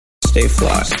Stay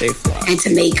fly, stay fly. And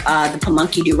to make the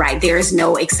Pamunkey do right. There is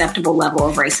no acceptable level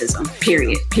of racism,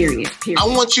 period. I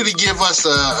want you to give us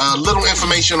a little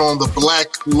information on the black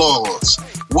laws.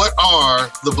 What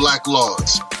are the black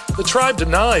laws? The tribe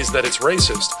denies that it's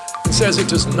racist and says it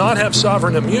does not have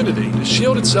sovereign immunity to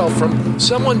shield itself from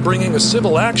someone bringing a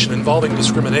civil action involving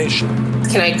discrimination.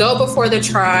 Can I go before the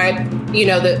tribe,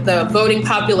 the voting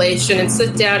population, and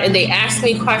sit down and they ask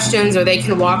me questions, or they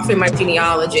can walk through my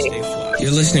genealogy?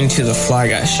 You're listening to The Fly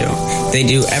Guy Show. They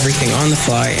do everything on the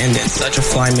fly and in such a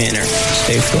fly manner.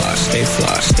 Stay fly, stay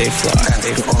fly, stay fly.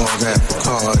 After all that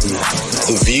party.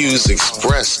 The views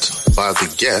expressed by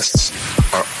the guests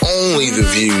are only the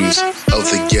views of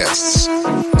the guests,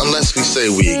 unless we say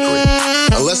we agree,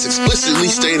 unless explicitly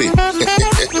stated.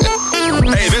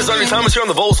 Hey, this is Ernie Thomas here on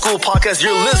the Bold School Podcast.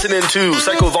 You're listening to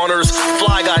Psycho Varner's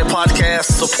Fly Guy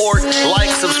Podcast. Support, like,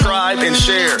 subscribe, and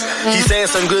share. He's saying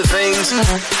some good things.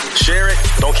 Share it.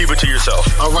 Don't keep it to yourself.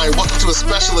 All right, welcome to a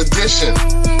special edition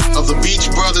of the Beach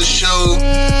Brothers Show,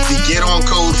 the Get On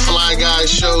Code Fly Guy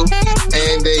Show,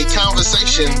 and a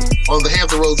conversation on the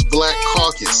Hampton Roads Black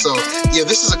Caucus. So, yeah,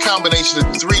 this is a combination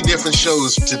of three different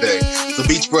shows today. The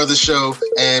Beach Brothers Show,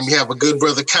 and we have a good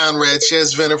brother, Conrad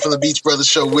Chesventer from the Beach Brothers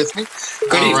Show with me.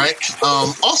 All right.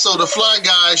 Also, the Fly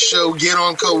Guy Show, Get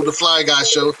On Code, the Fly Guy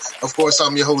Show. Of course,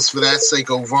 I'm your host for that,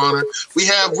 Seiko Varner. We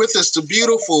have with us the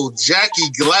beautiful Jackie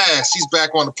Glass. She's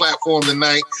back on the platform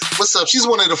tonight. What's up? She's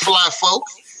one of the fly folk.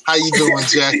 How you doing,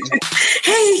 Jackie?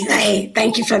 Hey,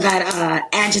 thank you for that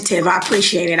adjective. I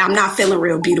appreciate it. I'm not feeling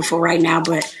real beautiful right now,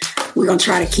 but we're going to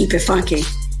try to keep it funky.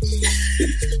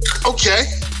 Okay.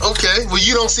 Well,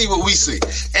 you don't see what we see.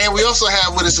 And we also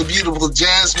have with us a beautiful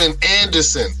Jasmine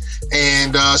Anderson.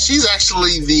 And she's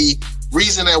actually the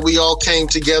reason that we all came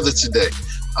together today.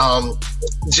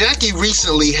 Jackie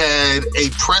recently had a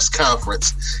press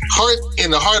conference in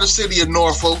the heart of city of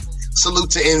Norfolk. Salute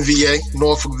to NVA,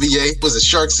 Norfolk VA. Was it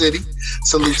Shark City?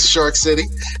 Salute to Shark City.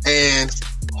 And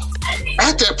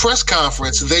at that press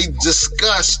conference, they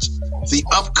discussed the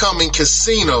upcoming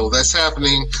casino that's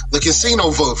happening, the casino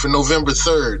vote for November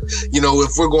 3rd.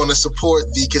 If we're going to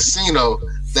support the casino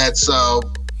that's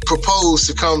proposed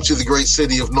to come to the great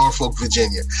city of Norfolk,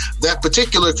 Virginia. That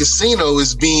particular casino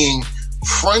is being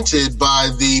fronted by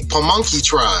the Pamunkey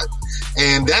tribe.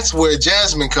 And that's where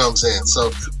Jasmine comes in.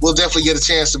 So we'll definitely get a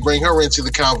chance to bring her into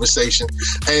the conversation.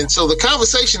 And so the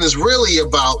conversation is really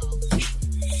about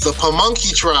the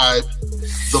Pamunkey tribe,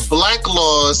 the black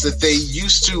laws that they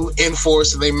used to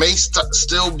enforce and they may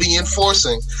still be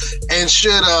enforcing. And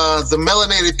should the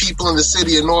melanated people in the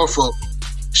city of Norfolk,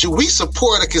 should we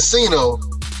support a casino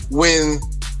when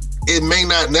it may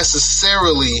not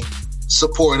necessarily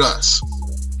support us?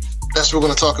 That's what we're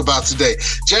going to talk about today.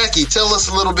 Jackie, tell us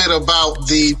a little bit about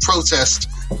the protest,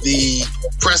 the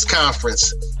press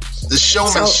conference, the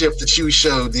showmanship that you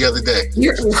showed the other day.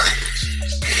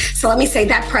 So let me say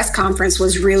that press conference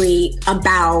was really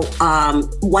about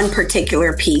one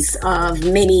particular piece of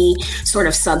many sort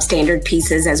of substandard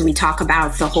pieces as we talk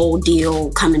about the whole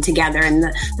deal coming together. And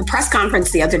the press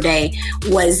conference the other day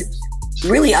was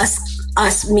really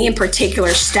me in particular,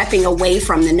 stepping away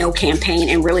from the No campaign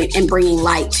and bringing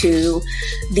light to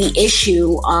the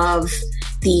issue of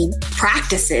the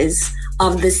practices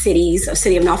of the city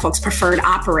of Norfolk's preferred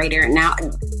operator. Now,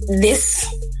 this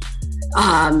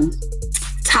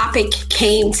topic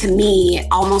came to me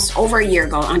almost over a year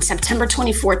ago. On September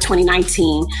 24th,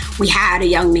 2019, we had a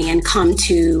young man come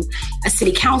to a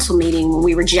city council meeting when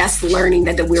we were just learning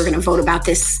that we were going to vote about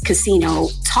this casino,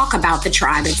 talk about the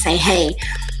tribe and say, hey,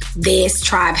 this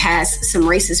tribe has some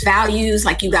racist values,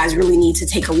 like you guys really need to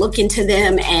take a look into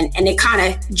them. And it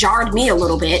kind of jarred me a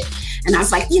little bit. And I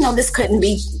was like, this couldn't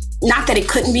be, not that it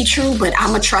couldn't be true, but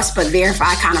I'm a trust but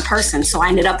verify kind of person. So I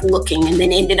ended up looking and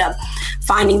then ended up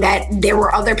finding that there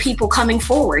were other people coming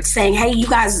forward saying, hey, you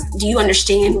guys, do you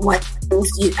understand what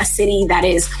a city that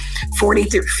is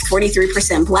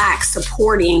 43% Black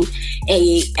supporting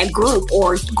a group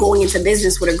or going into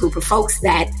business with a group of folks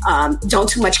that don't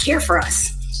too much care for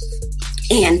us?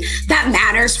 And that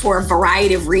matters for a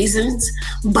variety of reasons,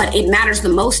 but it matters the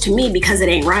most to me because it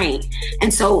ain't right.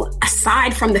 And so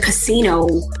aside from the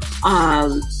casino,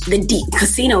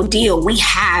 casino deal, we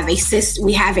have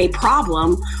a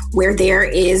problem where there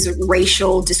is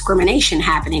racial discrimination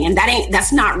happening, and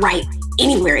that's not right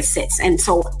anywhere it sits. And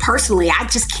so personally, I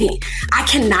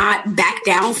cannot back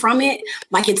down from it.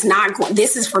 Like this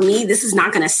is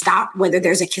not going to stop whether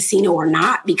there's a casino or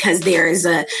not, because there is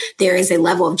a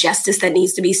level of justice that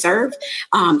needs to be served.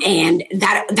 And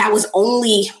that was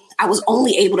only, I was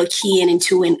only able to key in and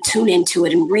tune into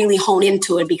it and really hone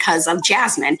into it because of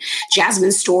Jasmine.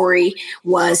 Jasmine's story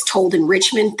was told in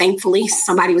Richmond. Thankfully,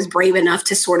 somebody was brave enough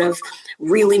to sort of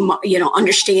really,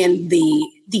 understand the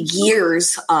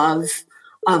years of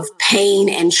pain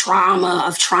and trauma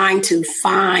of trying to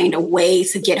find a way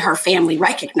to get her family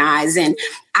recognized. And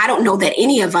I don't know that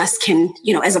any of us can,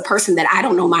 as a person that I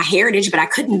don't know my heritage, but I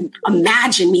couldn't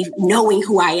imagine me knowing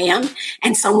who I am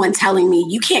and someone telling me,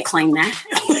 you can't claim that.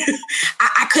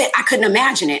 I couldn't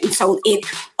imagine it. And so it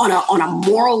on a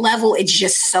moral level, it's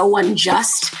just so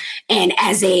unjust. And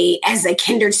as a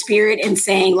kindred spirit and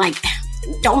saying like,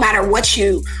 doesn't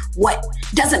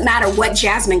matter what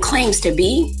Jasmine claims to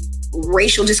be,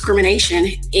 racial discrimination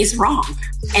is wrong.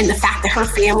 And the fact that her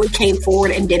family came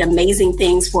forward and did amazing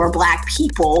things for Black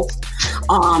people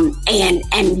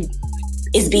and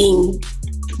is being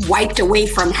wiped away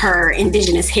from her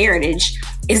Indigenous heritage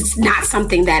is not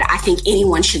something that I think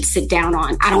anyone should sit down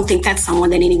on. I don't think that's someone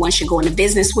that anyone should go into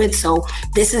business with. So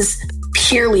this is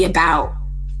purely about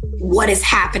what is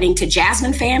happening to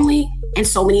Jasmine family and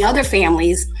so many other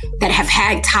families that have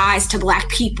had ties to Black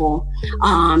people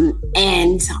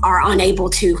and are unable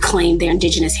to claim their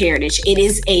Indigenous heritage. It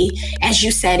is as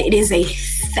you said, it is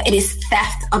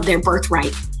theft of their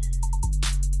birthright.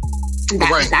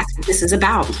 That's what this is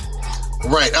about.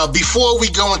 Right. Before we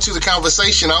go into the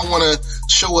conversation, I want to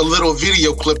show a little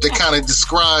video clip that kind of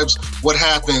describes what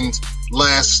happened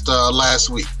last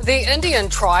week. The Indian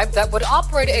tribe that would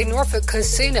operate a Norfolk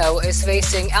casino is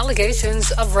facing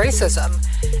allegations of racism.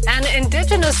 An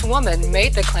Indigenous woman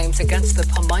made the claims against the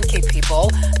Pamunkey people.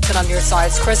 10 on Your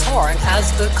Side's Chris Horn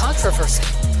has the controversy.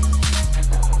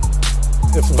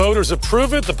 If voters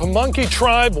approve it, the Pamunkey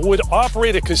tribe would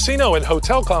operate a casino and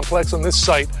hotel complex on this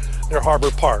site near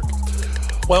Harbor Park.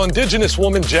 Well, Indigenous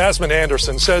woman Jasmine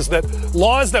Anderson says that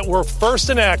laws that were first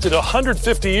enacted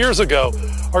 150 years ago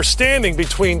are standing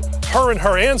between her and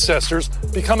her ancestors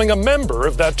becoming a member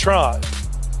of that tribe.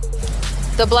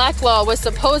 The Black Law was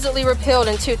supposedly repealed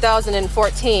in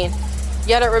 2014,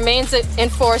 yet it remains in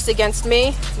force against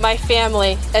me, my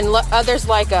family, and others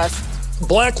like us.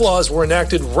 Black laws were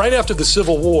enacted right after the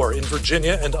Civil War in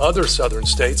Virginia and other southern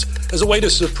states as a way to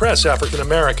suppress African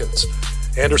Americans.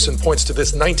 Anderson points to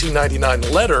this 1999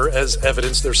 letter as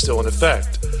evidence they're still in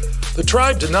effect. The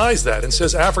tribe denies that and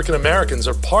says African Americans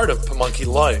are part of Pamunkey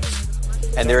life.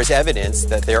 And there is evidence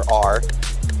that there are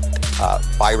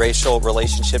biracial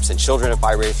relationships and children of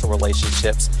biracial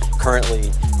relationships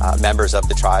currently members of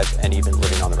the tribe and even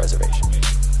living on the reservation.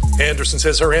 Anderson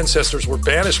says her ancestors were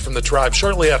banished from the tribe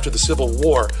shortly after the Civil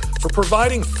War for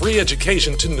providing free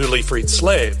education to newly freed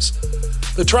slaves.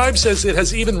 The tribe says it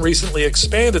has even recently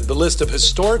expanded the list of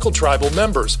historical tribal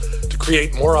members to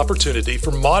create more opportunity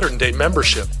for modern-day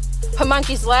membership.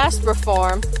 Pamunkey's last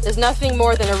reform is nothing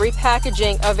more than a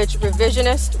repackaging of its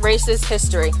revisionist, racist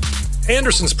history.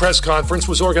 Anderson's press conference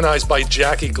was organized by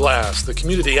Jackie Glass, the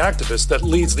community activist that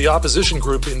leads the opposition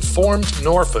group Informed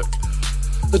Norfolk.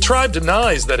 The tribe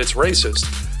denies that it's racist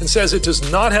and says it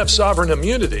does not have sovereign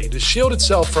immunity to shield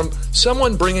itself from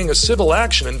someone bringing a civil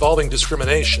action involving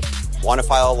discrimination. Want to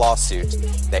file a lawsuit,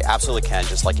 they absolutely can,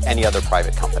 just like any other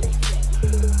private company.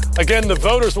 Again, the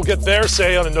voters will get their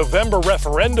say on a November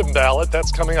referendum ballot.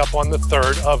 That's coming up on the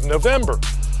 3rd of November.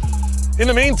 In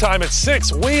the meantime, at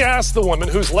 6, we asked the woman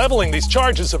who's leveling these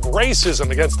charges of racism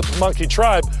against the Pamunkey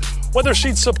tribe whether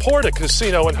she'd support a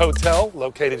casino and hotel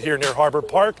located here near Harbor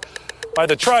Park by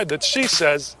the tribe that she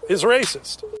says is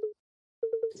racist.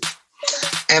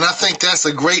 And I think that's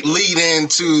a great lead in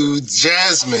to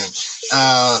Jasmine.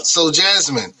 So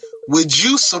Jasmine, would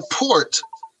you support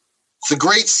the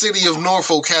great city of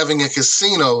Norfolk having a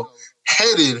casino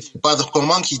headed by the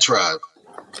Pamunkey tribe?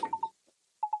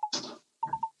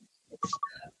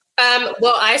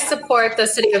 Well, I support the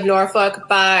city of Norfolk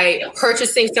by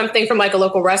purchasing something from like a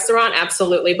local restaurant.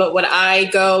 Absolutely. But would I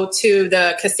go to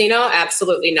the casino?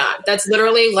 Absolutely not. That's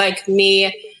literally like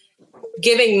me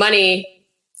giving money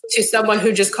to someone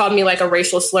who just called me like a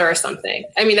racial slur or something.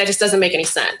 I mean, that just doesn't make any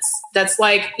sense. That's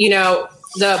like,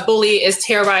 the bully is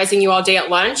terrorizing you all day at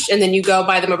lunch and then you go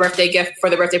buy them a birthday gift for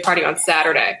the birthday party on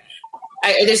Saturday.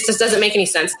 It just doesn't make any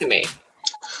sense to me.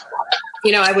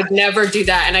 I would never do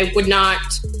that. And I would not,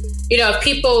 if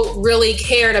people really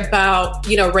cared about,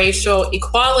 racial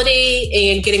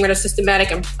equality and getting rid of systematic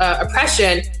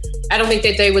oppression, I don't think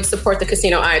that they would support the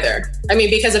casino either. I mean,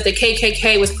 because if the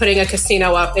KKK was putting a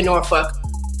casino up in Norfolk,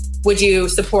 would you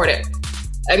support it?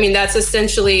 I mean, that's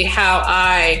essentially how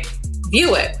I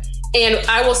view it. And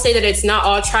I will say that it's not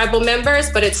all tribal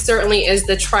members, but it certainly is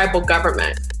the tribal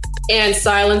government. And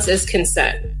silence is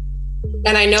consent.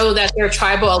 And I know that there are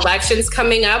tribal elections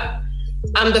coming up.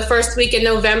 the first week in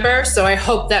November. So I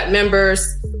hope that members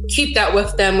keep that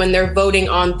with them when they're voting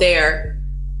on their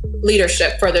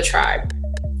leadership for the tribe,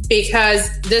 because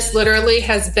this literally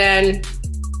has been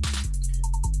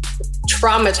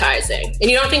traumatizing.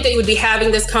 And you don't think that you would be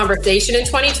having this conversation in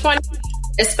 2020,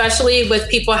 especially with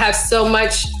people have so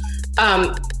much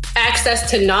access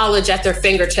to knowledge at their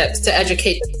fingertips to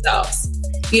educate themselves.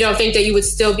 You don't think that you would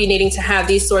still be needing to have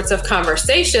these sorts of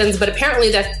conversations, but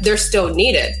apparently that they're still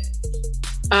needed.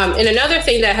 And another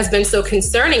thing that has been so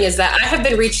concerning is that I have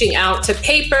been reaching out to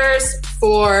papers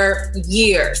for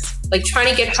years, like trying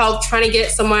to get help, trying to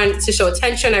get someone to show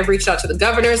attention. I've reached out to the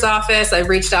governor's office. I've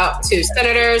reached out to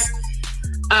senators.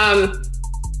 And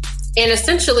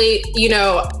essentially,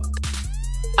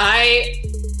 I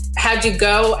had to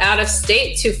go out of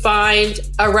state to find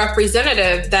a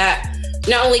representative that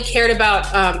not only cared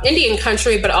about Indian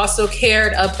country, but also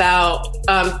cared about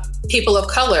people of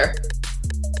color,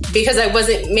 because I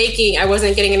wasn't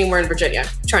getting anywhere in Virginia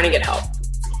trying to get help.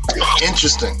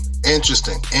 Interesting.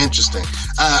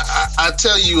 I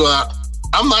tell you,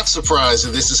 I'm not surprised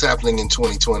that this is happening in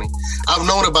 2020. I've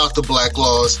known about the Black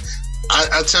laws.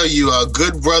 I tell you, a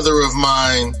good brother of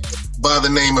mine by the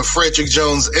name of Frederick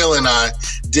Jones Ill and I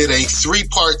did a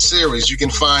 3-part series. You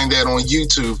can find that on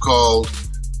YouTube called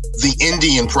The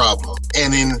Indian Problem.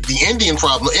 And in The Indian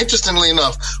Problem, interestingly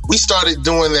enough, we started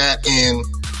doing that in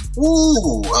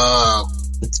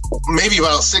maybe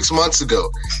about 6 months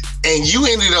ago. And you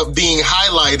ended up being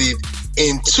highlighted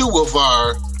in 2 of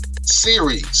our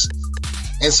series.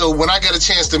 And so when I got a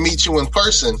chance to meet you in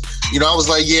person, I was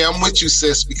like, yeah, I'm with you,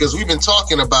 sis, because we've been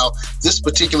talking about this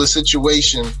particular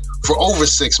situation for over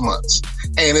 6 months.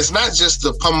 And it's not just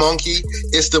the Pamunkey,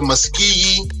 it's the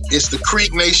Muskegee, it's the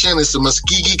Creek Nation, it's the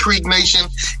Muskegee Creek Nation.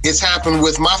 It's happened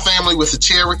with my family, with the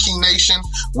Cherokee Nation,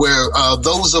 where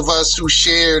those of us who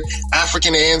shared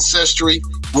African ancestry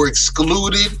were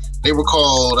excluded. They were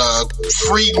called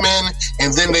freedmen,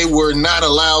 and then they were not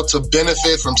allowed to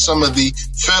benefit from some of the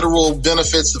federal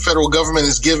benefits the federal government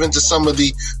has given to some of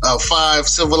the 5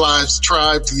 civilized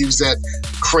tribes, to use that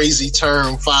crazy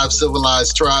term, 5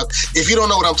 civilized tribes. If you don't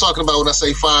know what I'm talking about when I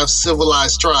say 5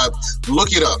 civilized tribes, look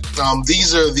it up.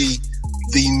 These are the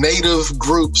native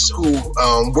groups who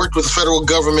worked with the federal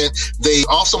government. They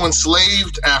also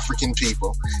enslaved African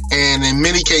people, and in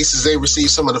many cases, they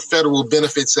received some of the federal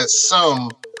benefits that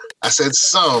some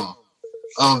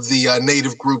of the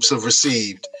native groups have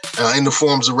received in the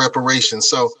forms of reparations.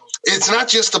 So it's not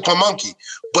just the Pamunkey,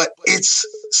 but it's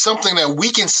something that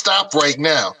we can stop right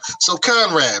now. So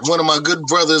Conrad, one of my good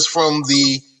brothers from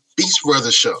the Beach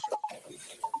Brothers show,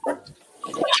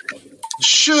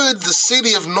 should the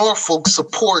city of Norfolk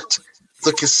support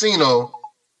the casino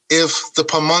if the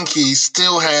Pamunkeys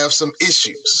still have some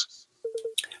issues?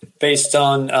 Based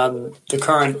on the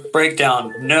current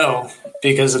breakdown, no,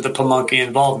 because of the Pamunkey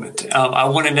involvement. I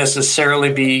wouldn't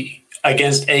necessarily be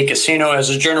against a casino as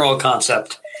a general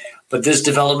concept, but this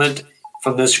development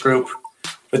from this group,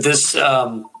 with this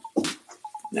bad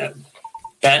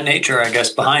nature, I guess,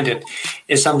 behind it,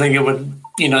 is something it would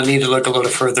need to look a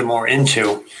little further more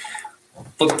into.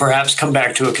 But perhaps come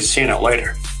back to a casino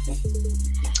later.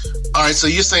 All right, so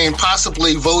you're saying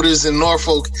possibly voters in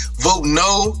Norfolk vote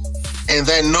no, and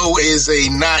that no is a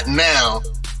not now,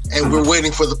 and we're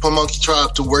waiting for the Pamunkey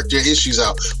tribe to work their issues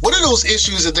out. What are those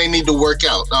issues that they need to work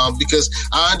out? Because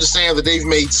I understand that they've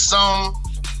made some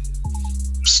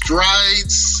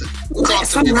strides.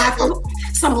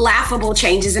 Some laughable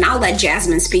changes, and I'll let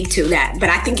Jasmine speak to that. But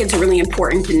I think it's really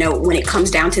important to note when it comes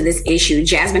down to this issue,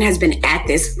 Jasmine has been at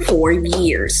this for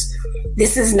years.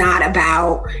 This is not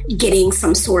about getting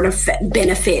some sort of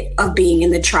benefit of being in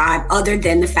the tribe, other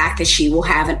than the fact that she will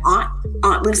have an aunt.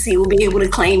 Aunt Lucy will be able to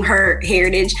claim her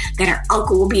heritage, that her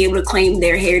uncle will be able to claim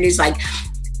their heritage. Like,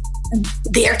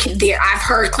 I've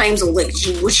heard claims of, what does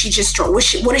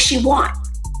she want?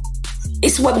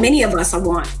 It's what many of us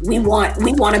want. We want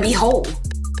to be whole.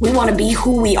 We want to be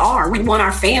who we are. We want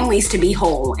our families to be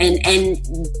whole. And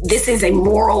this is a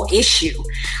moral issue.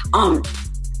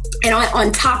 And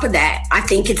on top of that, I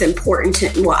think it's important to,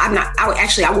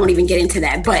 I won't even get into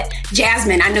that. But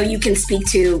Jasmine, I know you can speak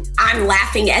to, I'm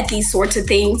laughing at these sorts of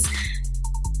things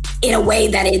in a way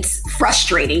that it's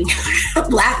frustrating,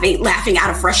 laughing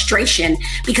out of frustration,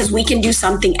 because we can do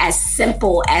something as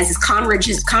simple as Conrad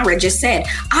just said.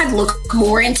 I'd look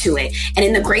more into it. And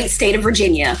in the great state of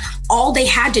Virginia, all they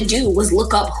had to do was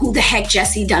look up who the heck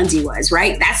Jesse Dunsey was,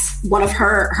 right? That's one of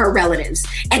her relatives,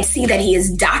 and see that he is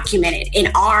documented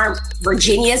in our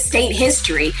Virginia state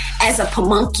history as a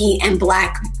Pamunkey and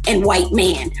Black and white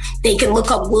man. They can look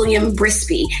up William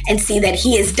Brisby and see that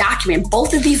he is documented.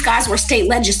 Both of these guys were state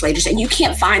legislators, and you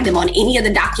can't find them on any of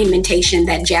the documentation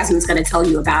that Jasmine's going to tell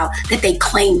you about that they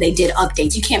claim they did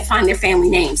updates. You can't find their family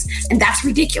names, and that's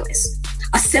ridiculous.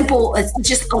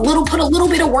 Put a little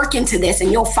bit of work into this,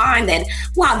 and you'll find that,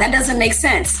 wow, that doesn't make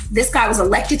sense. This guy was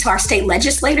elected to our state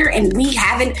legislator, and we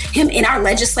haven't him in our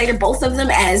legislature, both of them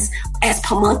as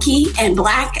Pamunkey and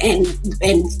Black, and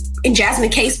in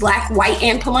Jasmine's case, Black, white,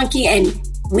 and Pamunkey, and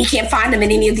we can't find them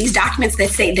in any of these documents that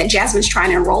say that Jasmine's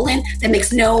trying to enroll in. That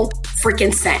makes no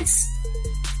freaking sense.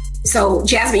 So,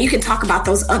 Jasmine, you can talk about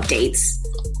those updates.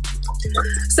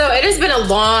 So it has been a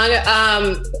long,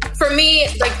 for me,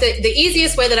 like the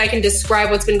easiest way that I can describe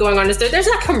what's been going on is there's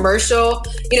that commercial,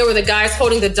 where the guy's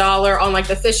holding the dollar on like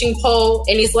the fishing pole,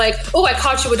 and he's like, oh, I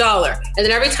caught you $1. And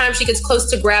then every time she gets close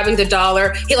to grabbing the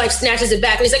dollar, he like snatches it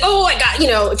back and he's like, oh, I got,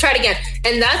 try it again.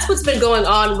 And that's what's been going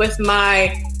on with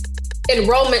my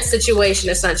enrollment situation,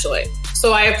 essentially.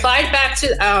 So I applied back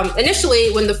to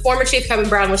initially when the former Chief Kevin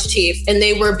Brown was chief, and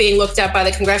they were being looked at by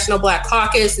the Congressional Black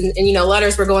Caucus, and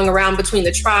letters were going around between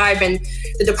the tribe and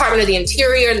the Department of the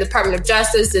Interior and the Department of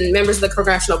Justice and members of the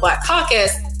Congressional Black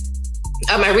Caucus.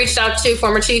 I reached out to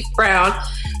former Chief Brown,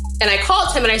 and I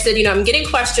called him and I said, I'm getting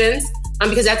questions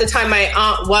because at the time my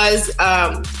aunt was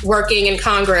working in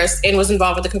Congress and was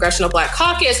involved with the Congressional Black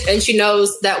Caucus, and she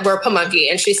knows that we're Pamunkey,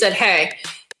 and she said, hey,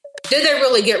 did they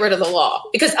really get rid of the law?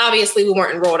 Because obviously we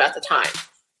weren't enrolled at the time.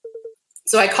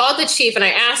 So I called the chief and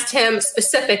I asked him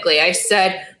specifically, I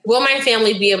said, will my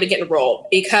family be able to get enrolled?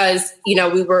 Because,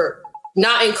 we were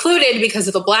not included because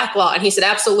of the Black law. And he said,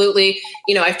 absolutely.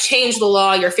 I've changed the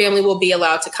law. Your family will be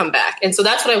allowed to come back. And so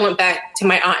that's what I went back to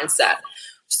my aunt and said.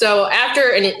 So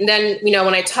and then,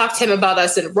 when I talked to him about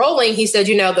us enrolling, he said,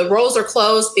 the rolls are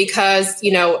closed because,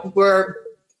 we're,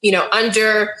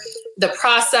 under the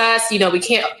process, we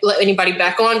can't let anybody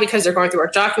back on because they're going through our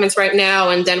documents right now.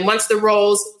 And then once the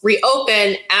rolls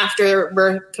reopen after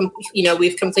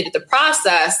we've completed the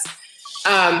process,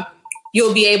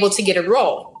 you'll be able to get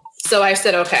enrolled. So I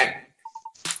said, okay.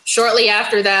 Shortly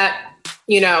after that,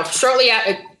 shortly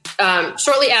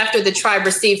after the tribe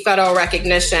received federal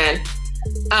recognition,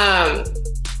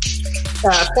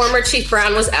 former Chief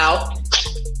Brown was out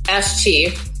as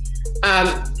chief.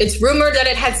 It's rumored that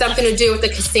it had something to do with the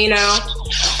casino.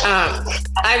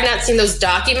 I've not seen those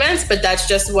documents, but that's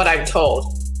just what I'm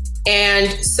told. And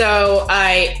so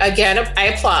I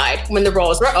applied when the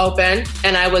rolls were open,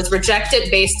 and I was rejected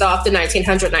based off the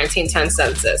 1900-1910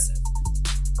 census.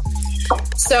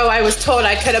 So I was told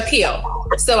I could appeal.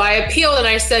 So I appealed, and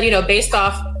I said, based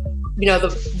off,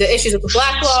 the issues with the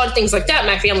Black law and things like that,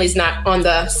 my family's not on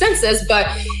the census, but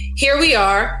here we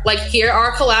are, here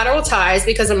are collateral ties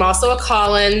because I'm also a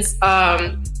Collins,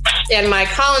 and my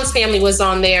Collins family was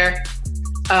on there,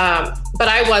 but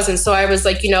I wasn't. So I was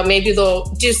like, maybe they'll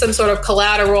do some sort of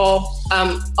collateral.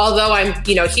 Although I'm,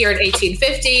 here in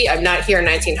 1850, I'm not here in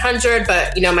 1900,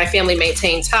 but, my family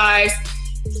maintained ties.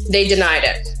 They denied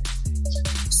it.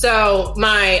 So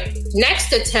my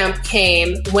next attempt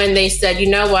came when they said, you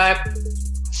know what?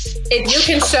 If you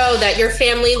can show that your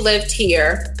family lived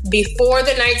here before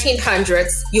the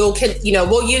 1900s,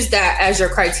 we'll use that as your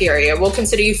criteria. We'll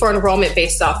consider you for enrollment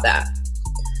based off that.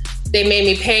 They made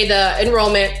me pay the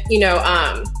enrollment,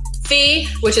 fee,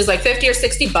 which is like $50 or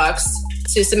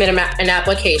 $60 to submit an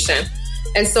application.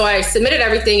 And so I submitted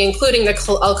everything, including a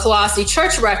Colossi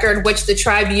church record, which the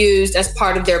tribe used as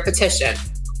part of their petition.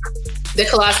 The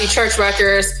Colossi church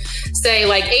records say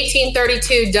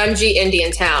 1832 Dunjee Indian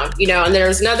Town, and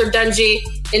there's another Dunjee,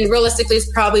 and realistically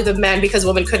it's probably the men because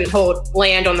women couldn't hold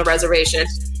land on the reservation.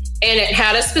 And it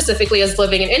had us specifically as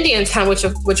living in Indian Town, which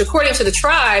according to the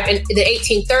tribe in the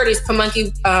 1830s,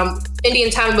 Pamunkey,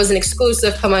 Indian Town was an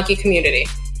exclusive Pamunkey community.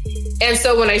 And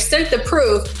so when I sent the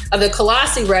proof of the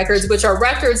Colossi records, which are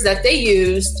records that they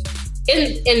used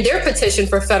in their petition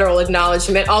for federal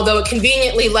acknowledgement, although it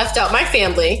conveniently left out my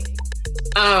family,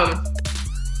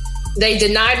 they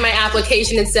denied my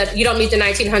application and said, you don't meet the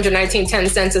 1900-1910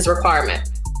 census requirement.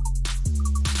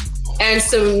 And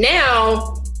so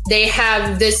now they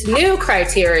have this new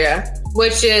criteria,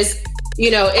 which is,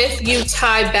 if you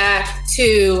tie back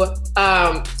to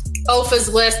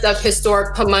OFA's list of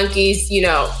historic Pamunkeys,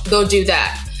 they'll do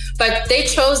that. But they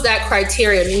chose that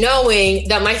criteria knowing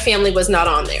that my family was not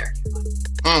on there.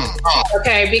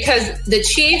 Okay, because the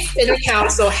chief and the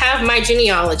council have my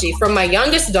genealogy from my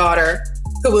youngest daughter,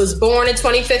 who was born in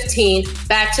 2015,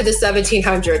 back to the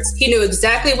 1700s. He knew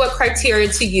exactly what criteria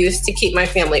to use to keep my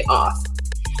family off.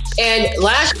 And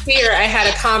last year, I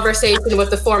had a conversation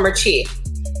with the former chief.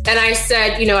 And I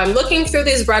said, I'm looking through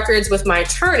these records with my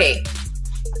attorney.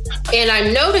 And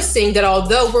I'm noticing that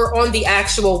although we're on the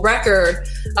actual record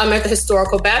at the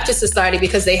Historical Baptist Society,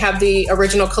 because they have the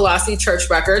original Colossae Church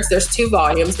records, there's 2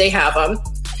 volumes, they have them.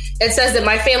 It says that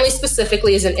my family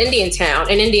specifically is in Indiantown,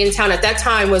 and Indiantown at that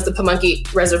time was the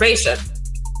Pamunkey Reservation.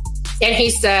 And he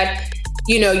said,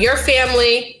 your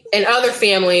family and other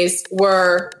families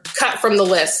were cut from the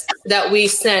list that we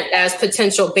sent as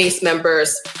potential base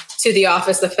members to the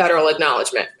Office of Federal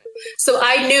Acknowledgement. So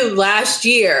I knew last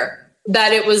year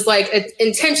that it was like an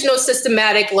intentional,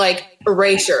 systematic,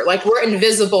 erasure. We're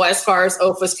invisible as far as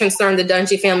OFA is concerned. The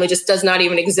Dungy family just does not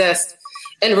even exist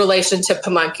in relation to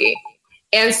Pamunkey.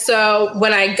 And so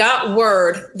when I got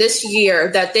word this year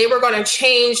that they were going to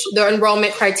change the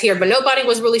enrollment criteria, but nobody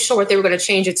was really sure what they were going to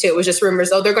change it to. It was just rumors.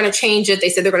 They're going to change it. They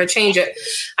said they're going to change it.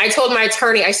 I told my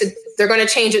attorney, I said, they're going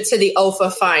to change it to the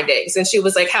OFA findings. And she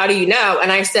was like, how do you know?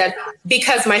 And I said,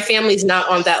 because my family's not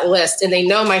on that list. And they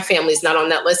know my family's not on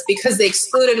that list because they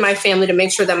excluded my family to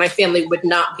make sure that my family would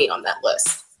not be on that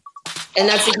list. And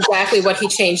that's exactly what he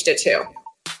changed it to.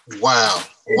 Wow.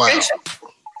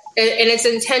 And it's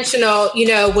intentional,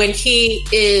 when he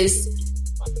is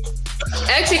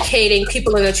educating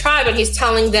people in the tribe and he's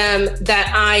telling them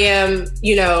that I am,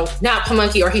 not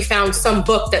Pamunkey, or he found some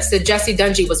book that said Jesse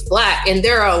Dungy was Black. And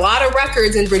there are a lot of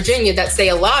records in Virginia that say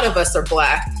a lot of us are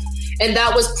Black. And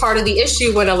that was part of the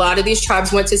issue when a lot of these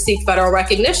tribes went to seek federal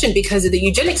recognition because of the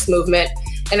eugenics movement.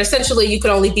 And essentially you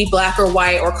could only be Black or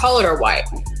white or colored or white.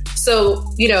 So,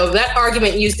 that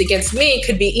argument used against me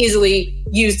could be easily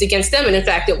used against them. And in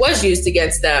fact, it was used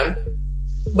against them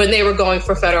when they were going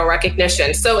for federal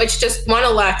recognition. So it's just, 1,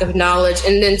 a lack of knowledge.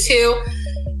 And then 2,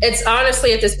 it's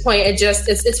honestly at this point,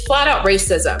 it's flat out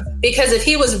racism. Because if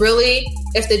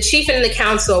the chief and the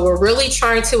council were really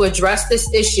trying to address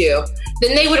this issue,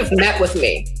 then they would have met with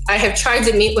me. I have tried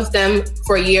to meet with them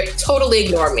for a year, totally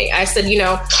ignore me. I said,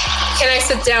 can I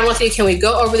sit down with you? Can we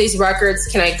go over these records?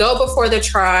 Can I go before the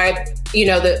tribe,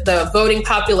 the voting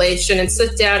population, and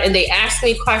sit down and they ask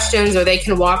me questions, or they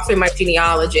can walk through my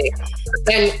genealogy?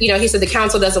 And, he said, the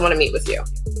council doesn't want to meet with you.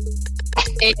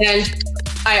 And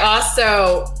I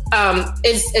also,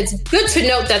 it's good to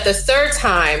note that the third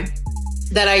time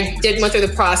that I went through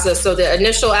the process, so the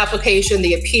initial application,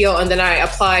 the appeal, and then I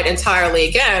applied entirely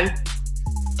again,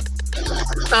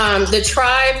 the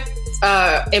tribe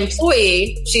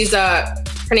employee,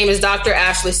 her name is Dr.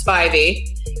 Ashley Spivey.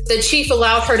 The chief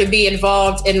allowed her to be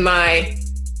involved in my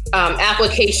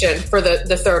application for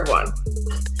the third one.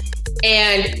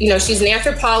 And, she's an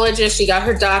anthropologist. She got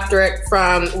her doctorate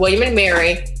from William &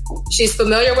 Mary. She's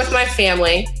familiar with my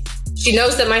family. She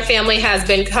knows that my family has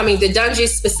been coming. The Dungies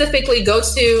specifically go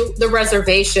to the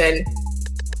reservation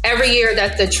every year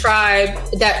that the tribe,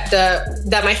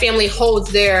 that my family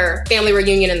holds their family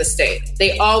reunion in the state.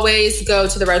 They always go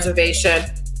to the reservation,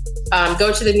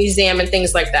 go to the museum and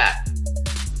things like that.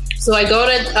 So I go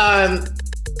to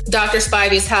Dr.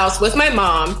 Spivey's house with my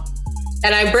mom,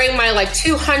 and I bring my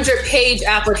 200-page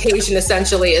application,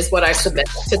 essentially, is what I submit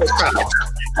to the tribe.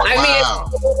 Wow. I mean,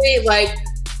 it's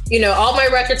really all my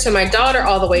records to my daughter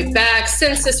all the way back,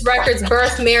 census records,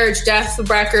 birth, marriage, death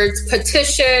records,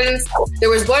 petitions. There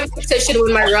was one petition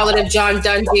with my relative, John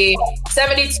Dungy.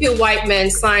 72 white men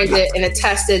signed it and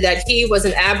attested that he was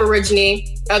an Aborigine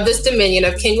of this Dominion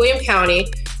of King William County.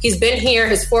 He's been here.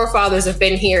 His forefathers have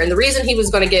been here. And the reason he was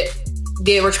going to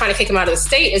they were trying to kick him out of the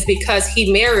state is because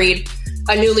he married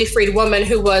a newly freed woman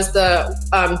who was the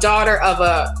daughter of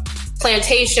a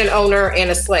plantation owner and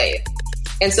a slave.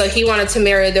 And so he wanted to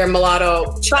marry their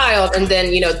mulatto child. And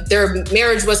then, their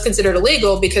marriage was considered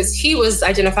illegal because he was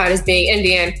identified as being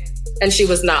Indian and she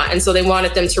was not. And so they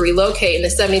wanted them to relocate. And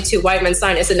the 72 white men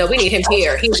signed it and said, no, we need him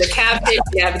here. He's a captain.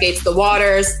 He navigates the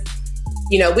waters.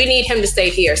 We need him to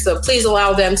stay here. So please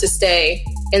allow them to stay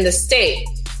in the state.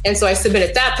 And so I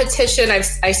submitted that petition. I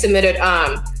submitted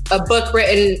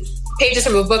pages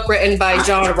of a book written by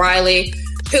John Riley,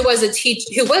 who was a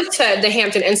teacher, who went to the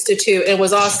Hampton Institute and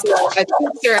was also a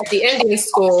teacher at the Indian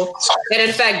School. And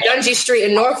in fact, Dungy Street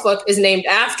in Norfolk is named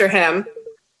after him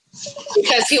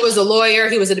because he was a lawyer,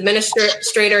 he was an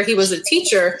administrator, he was a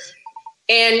teacher.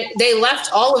 And they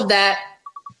left all of that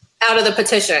out of the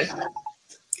petition.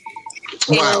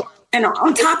 Wow. And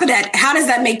on top of that, how does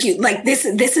that make you this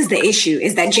is the issue,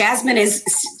 is that Jasmine is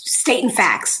stating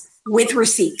facts with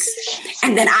receipts.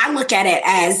 And then I look at it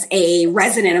as a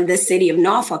resident of the city of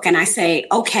Norfolk and I say,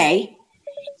 okay,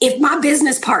 if my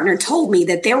business partner told me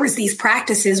that there was these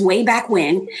practices way back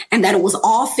when and that it was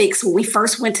all fixed when we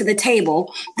first went to the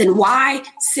table, then why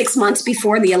 6 months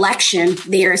before the election,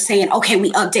 they're saying, okay,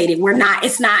 we updated.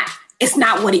 It's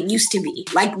not what it used to be.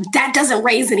 That doesn't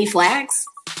raise any flags.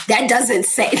 That doesn't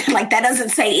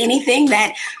say anything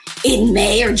that in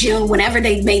May or June, whenever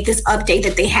they made this update,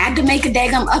 that they had to make a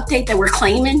daggum update that we're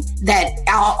claiming that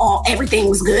everything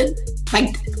was good.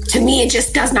 Like, to me, it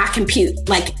just does not compute.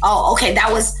 Like, that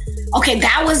was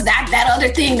that other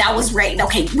thing that was right.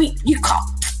 Okay,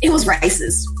 it was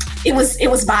racist. It was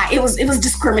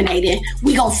discriminating.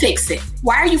 We gonna fix it.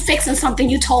 Why are you fixing something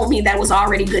you told me that was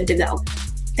already good to go?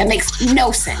 That makes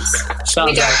no sense.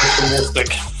 Sounds optimistic.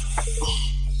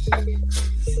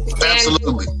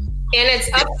 Absolutely. And it's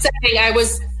upsetting. I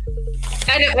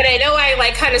know I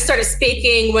like kind of started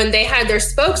speaking when they had their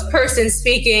spokesperson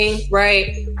speaking,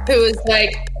 right? Who was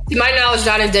like, to my knowledge,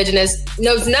 not Indigenous,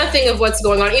 knows nothing of what's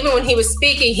going on. Even when he was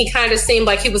speaking, he kind of seemed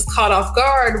like he was caught off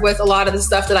guard with a lot of the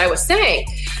stuff that I was saying.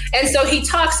 And so he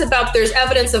talks about there's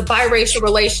evidence of biracial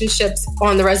relationships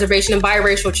on the reservation and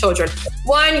biracial children.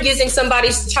 One, using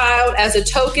somebody's child as a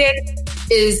token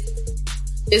is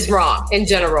wrong in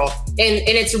general. And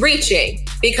it's reaching,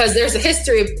 because there's a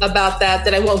history about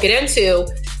that I won't get into,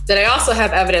 that I also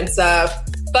have evidence of.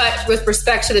 But with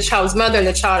respect to the child's mother and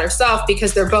the child herself,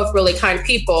 because they're both really kind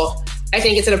people, I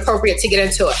think it's inappropriate to get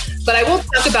into it. But I will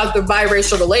talk about the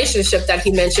biracial relationship that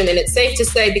he mentioned. And it's safe to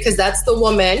say, because that's the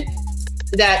woman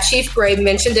that Chief Gray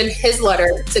mentioned in his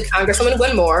letter to Congresswoman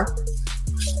Gwen Moore.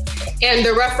 And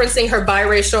they're referencing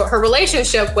her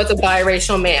relationship with a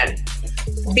biracial man.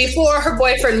 Before her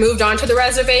boyfriend moved onto the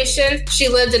reservation, she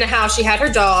lived in a house. She had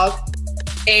her dog,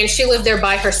 and she lived there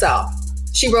by herself.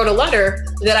 She wrote a letter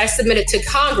that I submitted to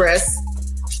Congress,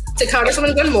 to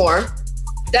Congresswoman Gwen Moore,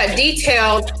 that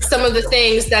detailed some of the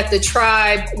things that the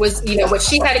tribe was, what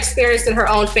she had experienced in her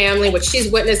own family, what she's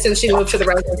witnessed since she moved to the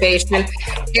reservation.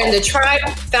 And the tribe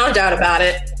found out about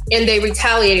it, and they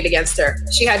retaliated against her.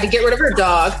 She had to get rid of her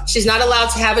dog. She's not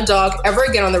allowed to have a dog ever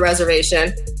again on the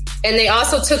reservation. And they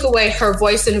also took away her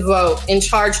voice and vote and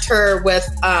charged her with,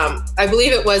 I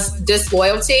believe it was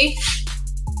disloyalty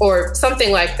or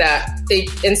something like that.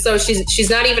 And so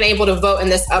she's not even able to vote in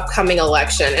this upcoming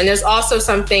election. And there's also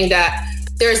something that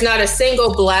there's not a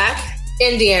single Black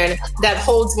Indian that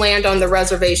holds land on the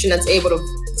reservation that's able to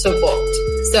vote.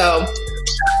 So,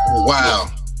 wow.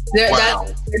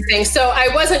 That's the thing. So I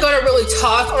wasn't going to really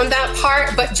talk on that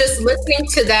part, but just listening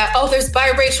to that, there's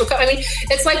biracial. I mean,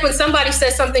 it's like when somebody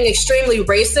says something extremely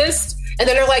racist, and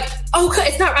then they're like,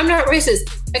 it's not. I'm not racist.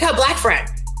 I got a Black friend.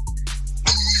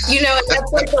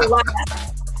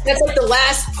 That's like the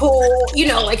last pool.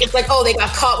 It's like, they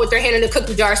got caught with their hand in a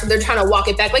cookie jar, so they're trying to walk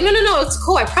it back. Like, no, it's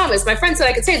cool. I promise. My friend said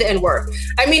I could say the N-word.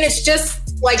 I mean, it's just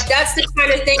like, that's the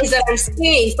kind of things that I'm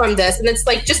seeing from this. And it's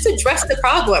like, just address the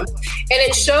problem. And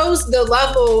it shows the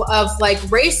level of like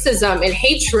racism and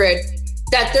hatred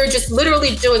that they're just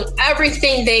literally doing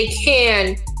everything they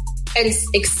can and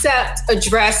except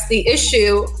address the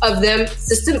issue of them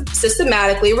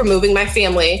systematically removing my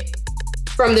family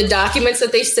from the documents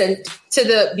that they sent to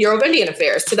the Bureau of Indian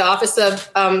Affairs, to the Office of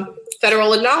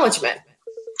Federal Acknowledgement.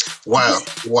 Wow.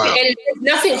 And there's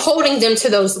nothing holding them to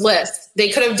those lists. They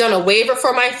could have done a waiver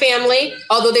for my family,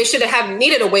 although they should have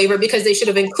needed a waiver because they should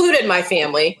have included my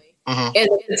family in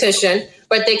the petition,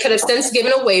 but they could have since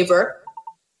given a waiver.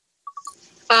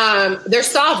 They're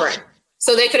sovereign.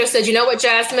 So they could have said, you know what,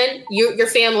 Jasmine, your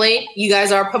family, you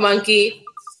guys are Pamunkey,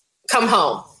 come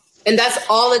home. And that's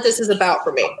all that this is about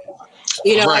for me.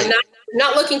 Right. I'm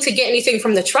not looking to get anything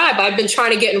from the tribe. I've been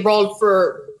trying to get enrolled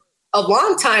for a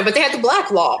long time, but they had the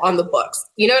Black law on the books.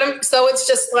 So it's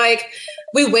just like,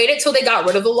 we waited till they got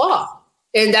rid of the law.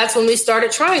 And that's when we started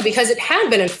trying, because it had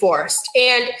been enforced.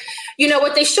 And,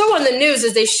 what they show on the news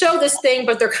is they show this thing,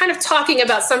 but they're kind of talking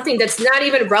about something that's not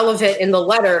even relevant in the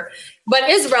letter, but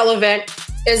is relevant,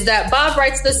 is that Bob,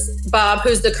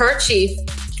 who's the current chief,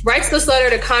 writes this letter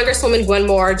to Congresswoman Gwen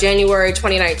Moore, January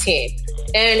 2019.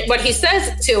 And what he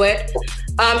says to it,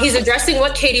 he's addressing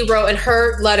what Katie wrote in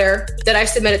her letter that I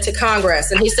submitted to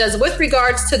Congress. And he says, with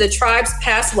regards to the tribe's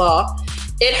past law,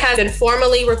 it has been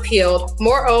formally repealed.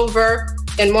 Moreover,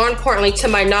 and more importantly, to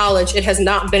my knowledge, it has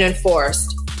not been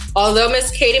enforced. Although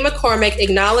Ms. Katie McCormick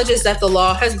acknowledges that the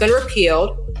law has been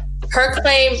repealed, her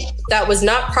claim is that it was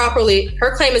not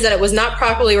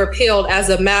properly repealed as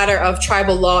a matter of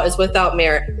tribal law is without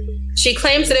merit. She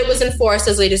claims that it was enforced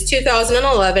as late as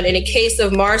 2011 in a case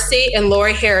of Marcy and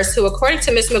Lori Harris, who, according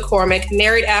to Ms. McCormick,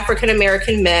 married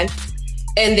African-American men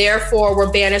and therefore were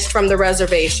banished from the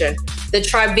reservation. The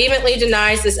tribe vehemently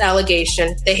denies this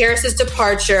allegation. The Harris's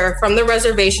departure from the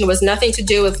reservation was nothing to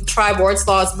do with the tribe or its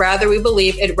laws. Rather, we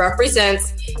believe it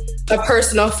represents a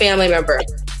personal family member.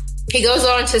 He goes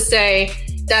on to say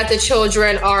that the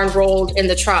children are enrolled in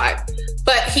the tribe.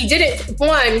 But he didn't,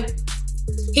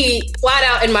 he flat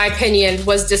out, in my opinion,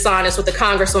 was dishonest with the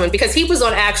congresswoman because he was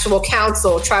on actual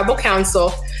council, tribal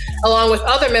council, along with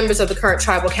other members of the current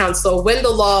tribal council when the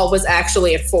law was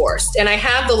actually enforced. And I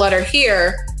have the letter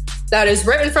here that is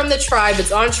written from the tribe.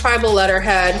 It's on tribal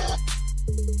letterhead.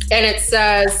 And it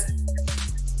says,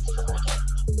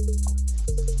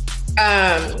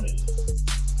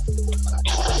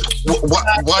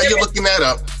 while you're looking that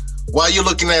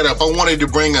up, I wanted to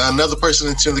bring another person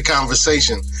into the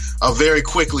conversation very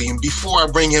quickly. And before I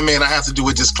bring him in, I have to do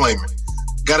a disclaimer.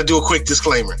 Got to do a quick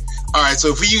disclaimer. All right, so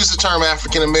if we use the term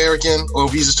African American or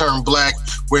if we use the term black,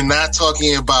 we're not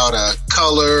talking about a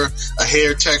color, a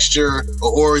hair texture, an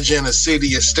origin, a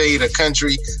city, a state, a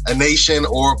country, a nation,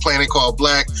 or a planet called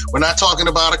black. We're not talking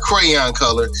about a crayon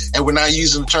color, and we're not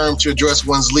using the term to address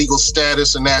one's legal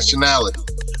status or nationality.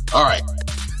 All right,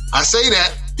 I say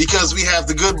that because we have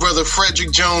the good brother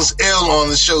Frederick Jones L on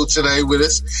the show today with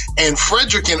us, and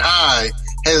Frederick and I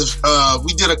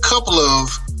we did a couple of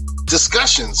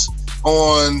discussions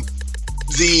on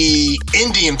the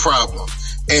Indian problem.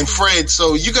 And Fred,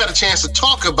 so you got a chance to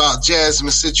talk about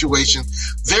Jasmine's situation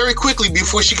very quickly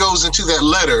before she goes into that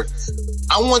letter.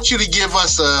 I want you to give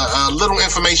us a little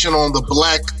information on the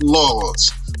black laws.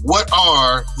 What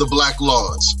are the black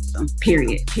laws?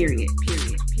 Period.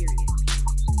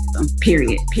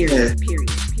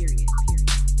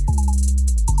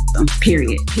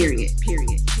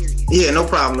 Yeah, no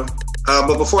problem.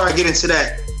 But before I get into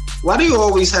that, why do you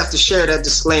always have to share that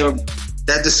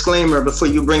disclaimer before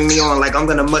you bring me on? Like I'm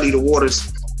going to muddy the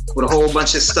waters with a whole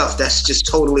bunch of stuff that's just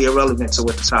totally irrelevant to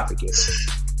what the topic is.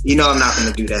 You know I'm not going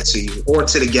to do that to you or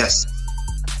to the guests.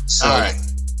 So, all right.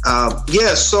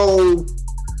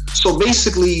 So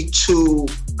basically to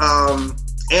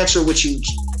answer what you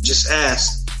just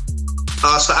asked,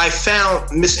 so I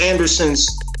found Miss Anderson's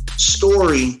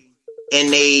story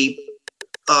in a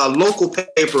local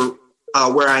paper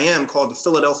where I am called the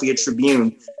Philadelphia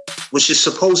Tribune, which is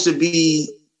supposed to be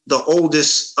the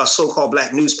oldest so-called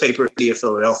black newspaper in the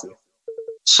Philadelphia.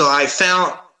 So I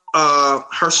found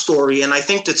her story, and I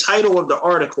think the title of the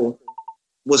article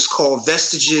was called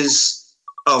Vestiges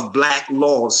of Black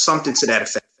Laws, something to that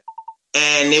effect.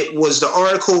 And the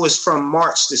article was from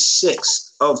March the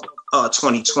 6th of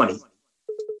 2020.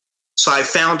 So I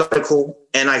found the article,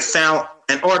 and I found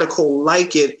an article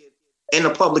like it in a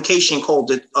publication called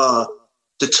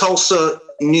the Tulsa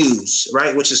News,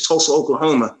 right, which is Tulsa,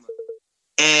 Oklahoma.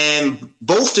 And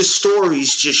both the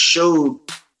stories just showed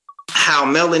how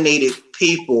melanated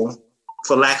people,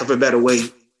 for lack of a better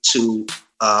way to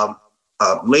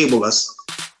label us,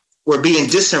 were being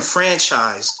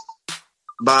disenfranchised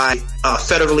by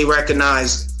federally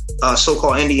recognized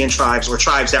so-called Indian tribes, or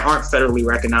tribes that aren't federally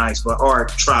recognized but are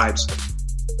tribes.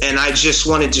 And I just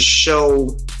wanted to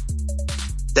show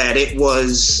that it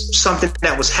was something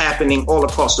that was happening all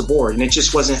across the board, and it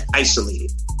just wasn't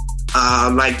isolated.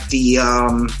 Like the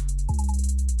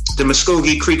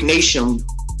Muskogee Creek Nation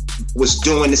was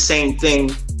doing the same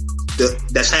thing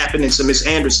that's happening to Miss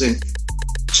Anderson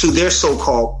to their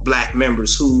so-called black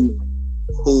members who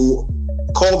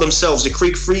call themselves the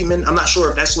Creek Freedmen. I'm not sure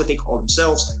if that's what they call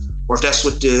themselves or if that's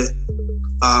what the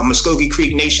Muskogee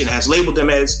Creek Nation has labeled them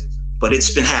as, but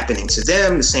it's been happening to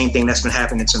them, the same thing that's been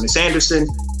happening to Miss Anderson.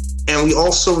 And we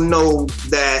also know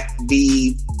that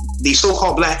the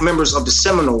so-called black members of the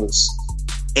Seminoles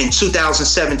in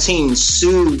 2017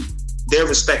 sued their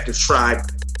respective tribe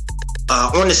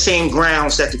on the same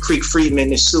grounds that the Creek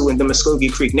Freedmen is suing the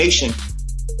Muskogee Creek Nation.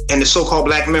 And the so-called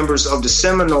black members of the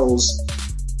Seminoles,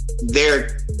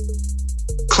 their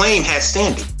claim had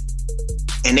standing,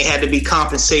 and they had to be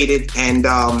compensated. And,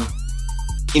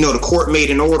 the court made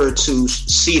an order to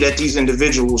see that these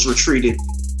individuals were treated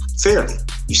fairly.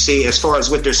 You see, as far as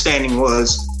what their standing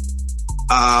was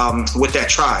with that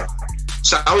tribe.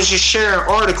 So I was just sharing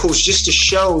articles just to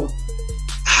show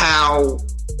how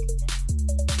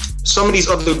some of these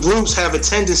other groups have a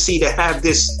tendency to have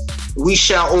this "we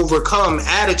shall overcome"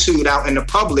 attitude out in the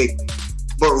public,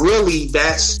 but really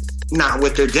that's not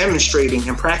what they're demonstrating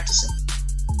and practicing.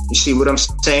 You see what I'm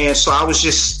saying? So I was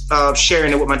just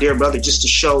sharing it with my dear brother just to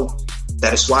show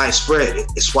that it's widespread.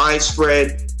 It's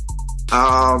widespread.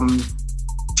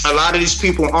 A lot of these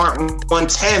people aren't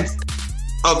 1/10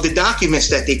 of the documents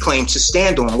that they claim to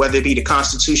stand on, whether it be the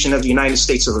Constitution of the United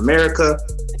States of America,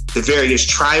 the various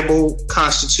tribal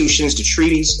constitutions, the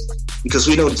treaties, because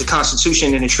we know that the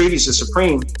Constitution and the treaties are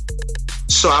supreme.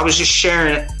 So I was just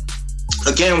sharing,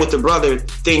 again, with the brother,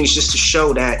 things just to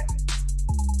show that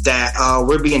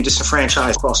we're being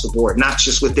disenfranchised across the board, not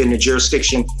just within the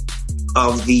jurisdiction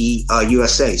of the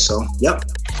USA. So, yep.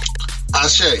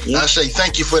 Ashe,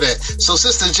 thank you for that. So,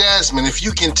 Sister Jasmine, if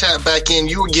you can tap back in,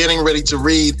 you were getting ready to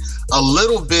read a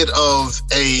little bit of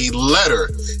a letter.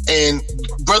 And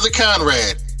Brother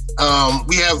Conrad,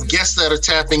 we have guests that are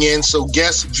tapping in. So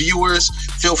guests, viewers,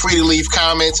 feel free to leave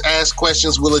comments, ask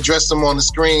questions. We'll address them on the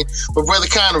screen. But Brother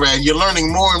Conrad, you're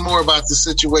learning more and more about the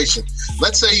situation.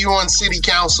 Let's say you're on city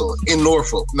council in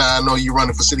Norfolk. Now, I know you're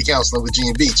running for city council in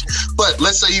Virginia Beach, but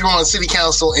let's say you're on city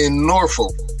council in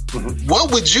Norfolk. Mm-hmm.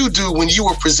 What would you do when you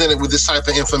were presented with this type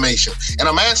of information? And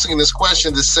I'm asking this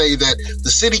question to say that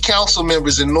the city council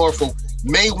members in Norfolk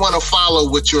may want to follow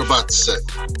what you're about to say.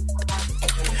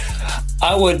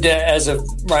 I would, as of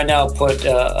right now, put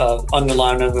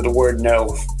underline under the word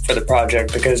no for the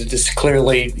project because it is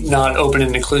clearly not open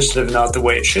and inclusive, not the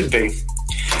way it should be.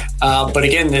 But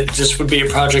again, this would be a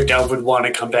project I would want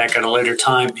to come back at a later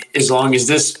time as long as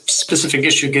this specific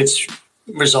issue gets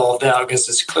resolved out because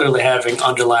it's clearly having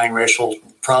underlying racial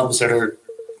problems that are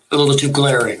a little too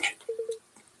glaring.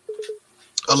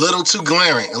 A little too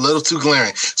glaring.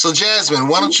 So, Jasmine,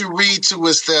 why don't you read to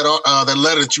us that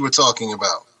letter that you were talking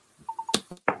about?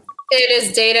 It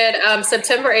is dated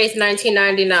September 8th,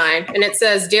 1999, and it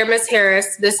says, Dear Ms.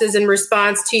 Harris, this is in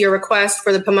response to your request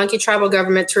for the Pamunkey Tribal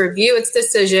Government to review its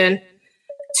decision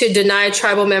to deny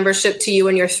tribal membership to you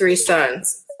and your 3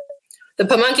 sons. The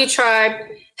Pamunkey Tribe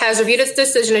has reviewed its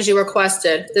decision as you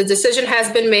requested. The decision has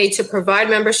been made to provide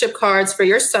membership cards for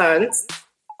your sons,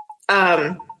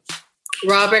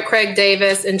 Robert Craig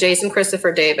Davis and Jason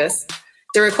Christopher Davis.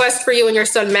 The request for you and your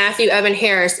son, Matthew Evan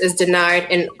Harris, is denied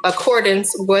in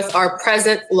accordance with our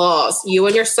present laws. You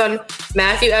and your son,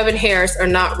 Matthew Evan Harris, are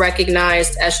not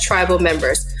recognized as tribal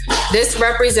members. This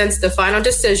represents the final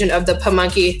decision of the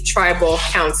Pamunkey Tribal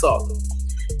Council.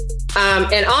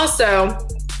 And also,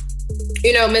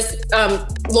 Miss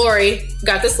Lori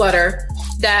got this letter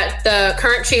that the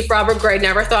current chief, Robert Gray,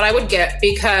 never thought I would get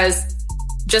because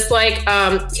just like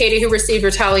Katie, who received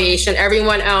retaliation,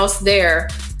 everyone else there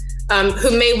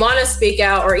who may want to speak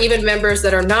out, or even members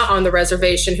that are not on the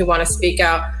reservation who want to speak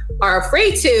out, are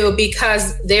afraid to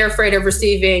because they're afraid of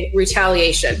receiving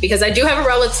retaliation. Because I do have a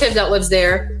relative that lives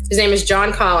there. His name is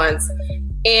John Collins.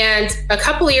 And a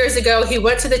couple of years ago, he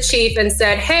went to the chief and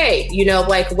said, hey,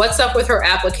 what's up with her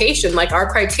application? Like,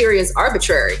 our criteria is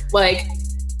arbitrary.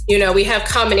 We have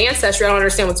common ancestry. I don't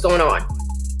understand what's going on.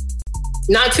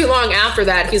 Not too long after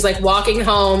that, he's walking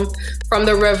home from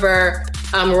the river,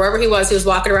 wherever he was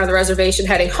walking around the reservation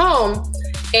heading home.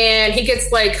 And he gets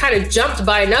kind of jumped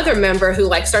by another member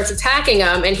who starts attacking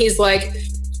him. And he's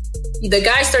the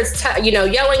guy starts,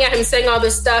 yelling at him, saying all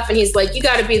this stuff. And he's like, you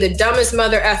got to be the dumbest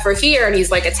mother effer here. And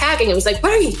he's attacking him. He's like,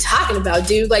 what are you talking about,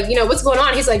 dude? What's going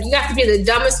on? He's like, you have to be the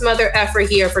dumbest mother effer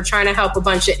here for trying to help a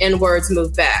bunch of N-words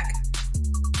move back.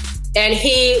 And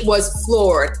he was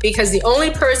floored because he's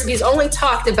only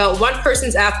talked about one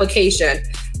person's application,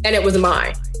 and it was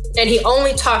mine. And he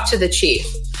only talked to the chief.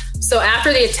 So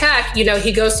after the attack,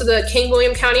 he goes to the King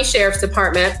William County Sheriff's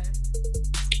Department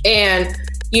and,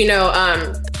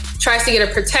 tries to get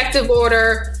a protective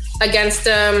order against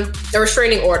him, a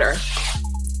restraining order.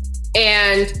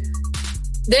 And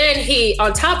then he,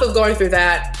 on top of going through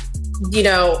that,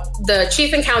 the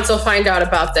chief and council find out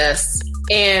about this.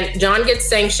 And John gets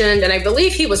sanctioned, and I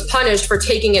believe he was punished for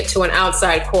taking it to an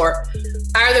outside court.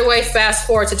 Either way, fast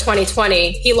forward to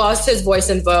 2020, he lost his voice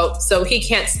and vote, so he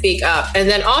can't speak up. And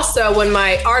then also, when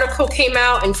my article came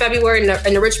out in February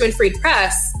in the Richmond Free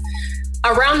Press,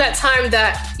 around that time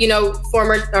that,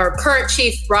 current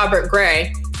Chief Robert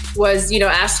Gray was,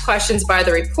 asked questions by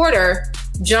the reporter,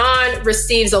 John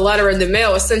receives a letter in the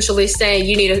mail essentially saying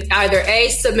you need to either A,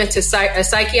 submit to a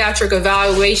psychiatric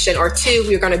evaluation, or 2,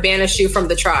 we're going to banish you from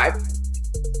the tribe.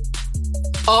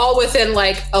 All within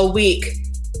a week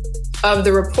of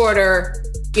the reporter,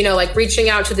 reaching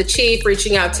out to the chief,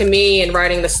 reaching out to me, and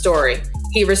writing the story.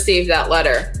 He received that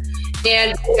letter.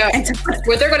 And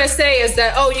what they're going to say is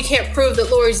that, you can't prove that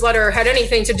Lori's letter had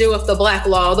anything to do with the Black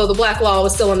Law, although the Black Law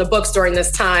was still in the books during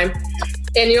this time.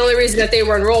 And the only reason that they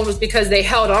were enrolled was because they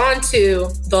held on to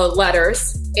the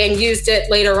letters and used it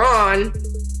later on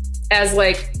as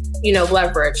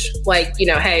leverage.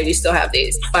 Hey, we still have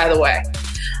these, by the way.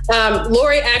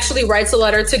 Lori actually writes a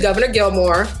letter to Governor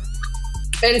Gilmore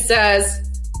and says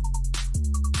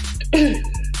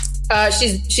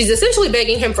she's essentially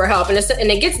begging him for help. And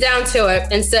it gets down to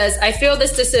it and says, I feel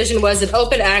this decision was an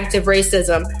open act of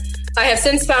racism. I have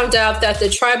since found out that the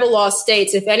tribal law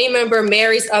states if any member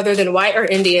marries other than white or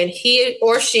Indian, he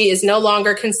or she is no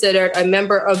longer considered a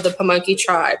member of the Pamunkey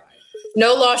tribe.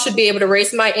 No law should be able to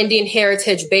erase my Indian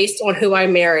heritage based on who I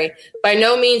marry. By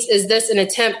no means is this an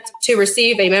attempt to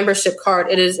receive a membership card.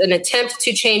 It is an attempt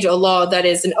to change a law that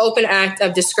is an open act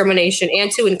of discrimination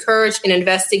and to encourage an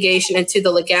investigation into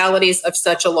the legalities of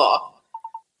such a law.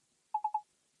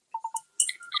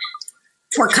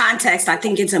 For context, I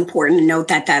think it's important to note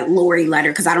that Lori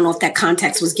letter, because I don't know if that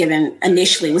context was given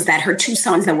initially, was that her 2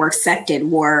 sons that were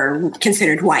accepted were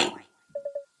considered white.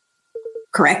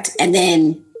 Correct? And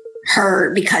then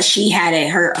because she had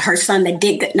her son that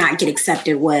did not get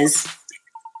accepted was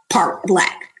part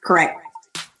black, correct,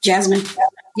 Jasmine?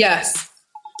 Yes.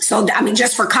 So, I mean,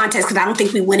 just for context, because I don't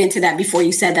think we went into that before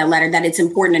you said that letter, that it's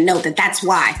important to note that that's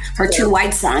why her 2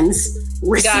 white sons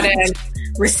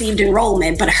received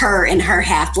enrollment, but her and her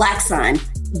half black son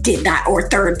did not, or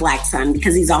third black son,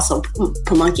 because he's also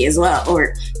Pamunkey as well,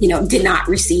 or, did not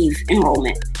receive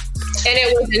enrollment. And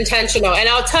it was intentional. And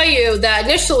I'll tell you that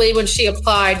initially when she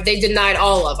applied, they denied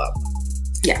all of them.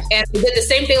 Yeah. And they did the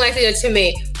same thing like they did to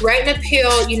me. Write an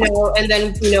appeal, and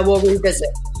then, we'll revisit.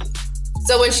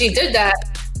 So when she did that,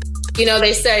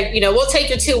 they said, we'll take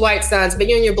your 2 white sons, but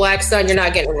you and your black son, you're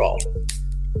not getting enrolled.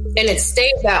 And it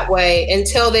stayed that way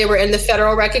until they were in the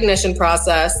federal recognition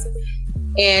process.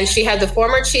 And she had the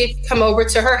former chief come over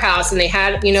to her house and they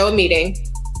had, a meeting.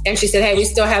 And she said, hey, we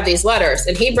still have these letters.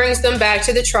 And he brings them back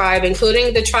to the tribe,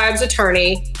 including the tribe's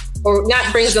attorney, or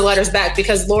not brings the letters back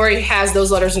because Lori has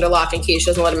those letters under lock and key. She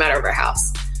doesn't let them out of her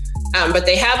house. But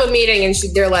they have a meeting and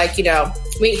they're like,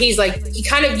 he's like, he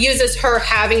kind of uses her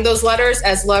having those letters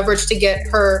as leverage to get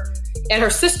her and her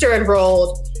sister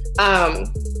enrolled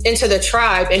into the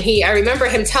tribe. And I remember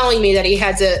him telling me that he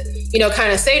had to,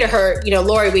 kind of say to her,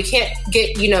 Lori, we can't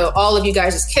get, all of you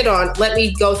guys' kid on. Let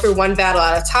me go through one battle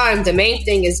at a time. The main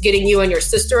thing is getting you and your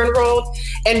sister enrolled,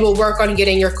 and we'll work on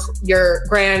getting your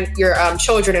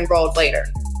children enrolled later.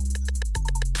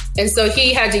 And so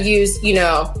he had to use,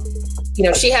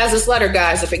 she has this letter,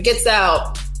 guys. If it gets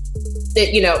out,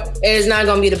 it is not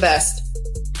going to be the best.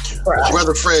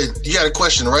 Brother Fred, you got a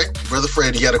question, right? Brother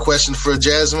Fred, you got a question for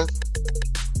Jasmine?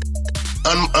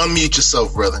 Unmute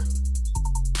yourself, brother.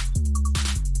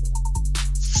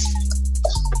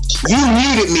 You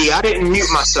muted me. I didn't mute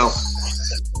myself.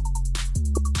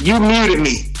 You muted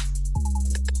me.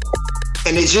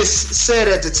 And it just said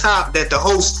at the top that the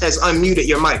host has unmuted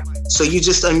your mic. So you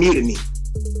just unmuted me.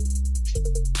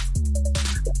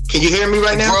 Can you hear me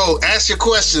right now? Bro, ask your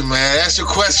question, man. Ask your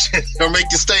question or make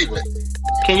your statement.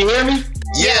 Can you hear me?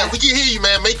 Yeah, we can hear you,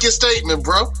 man. Make your statement,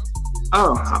 bro.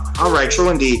 Oh, all right. True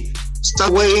indeed.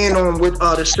 So weigh in on what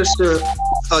the sister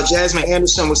Jasmine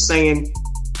Anderson was saying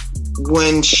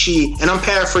when she, and I'm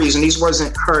paraphrasing, these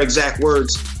wasn't her exact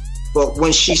words, but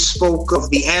when she spoke of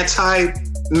the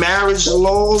anti-marriage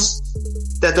laws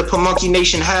that the Pamunkey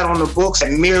Nation had on the books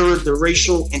that mirrored the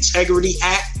Racial Integrity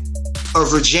Act of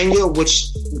Virginia, which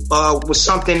was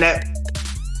something that,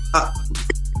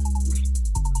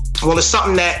 it's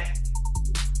something that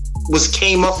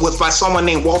came up with by someone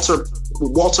named Walter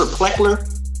Pleckler,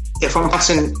 if I'm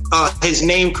pronouncing his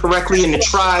name correctly, in the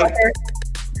tribe.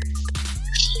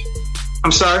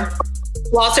 I'm sorry?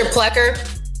 Walter Plecker?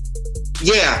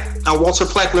 Yeah, Walter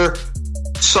Pleckler.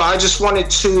 So I just wanted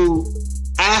to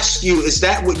ask you, is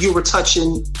that what you were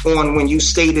touching on when you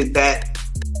stated that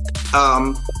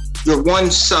your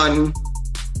one son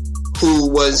who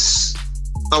was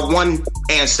of one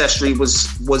ancestry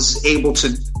was able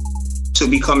to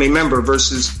become a member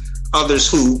versus others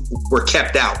who were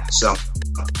kept out? So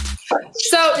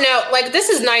no, this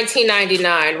is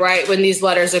 1999, right? When these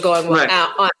letters are going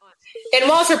out on. And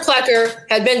Walter Plecker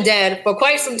had been dead for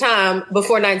quite some time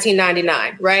before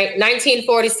 1999, right?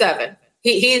 1947.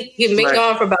 He'd been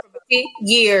gone for about 50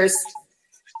 years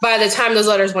by the time those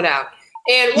letters went out.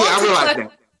 And Walter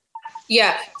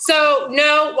So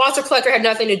no, Walter Plecker had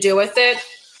nothing to do with it.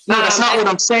 No, that's not what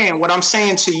I'm saying. What I'm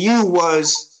saying to you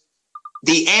was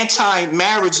the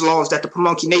anti-marriage laws that the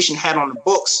Pamunkey Nation had on the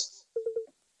books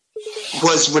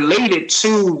was related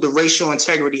to the Racial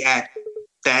Integrity Act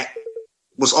that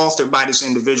was authored by this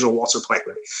individual, Walter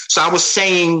Pleckler. So I was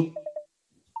saying,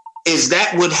 is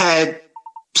that what had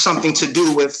something to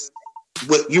do with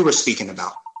what you were speaking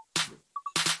about?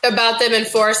 About them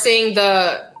enforcing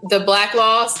the black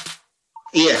laws?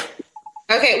 Yeah.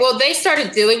 Okay, well, they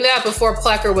started doing that before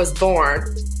Plecker was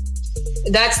born.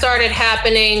 That started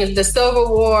happening, the Civil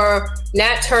War,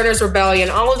 Nat Turner's Rebellion,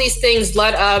 all of these things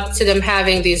led up to them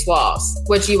having these laws,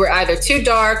 which you were either too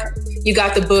dark, you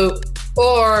got the boot,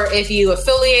 or if you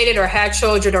affiliated or had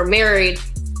children or married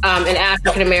an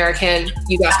African American,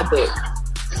 you got the boot.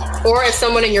 Or if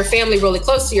someone in your family, really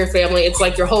close to your family, it's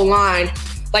like your whole line,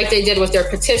 like they did with their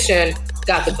petition,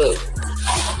 got the boot.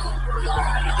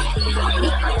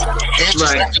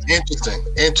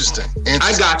 Interesting.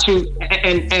 I got you.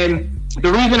 And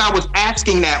the reason I was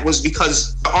asking that was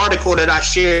because the article that I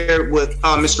shared with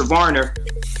Mr. Varner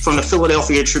from the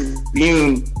Philadelphia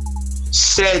Tribune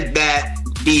said that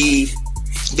the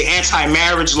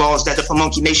anti-marriage laws that the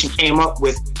Pamunkey Nation came up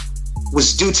with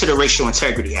was due to the Racial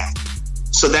Integrity Act.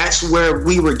 So that's where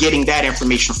we were getting that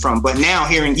information from. But now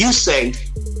hearing you say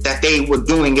that they were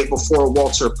doing it before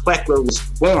Walter Plecker was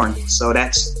born, so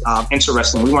that's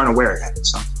interesting. We weren't aware of that.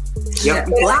 So, yep.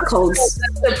 Black codes.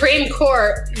 The Supreme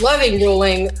Court Loving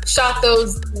ruling shot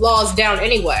those laws down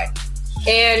anyway,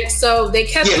 and so they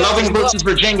kept. Yeah, Loving versus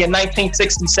Virginia,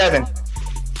 1967.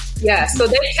 Yeah, so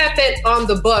they kept it on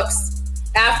the books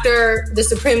after the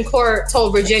Supreme Court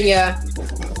told Virginia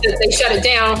that they shut it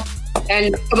down,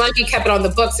 and Pamunkey kept it on the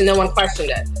books, and no one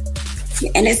questioned it.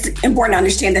 And it's important to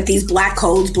understand that these black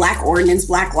codes, black ordinance,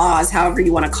 black laws, however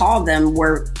you want to call them,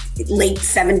 were late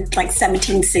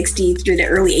 1760 through the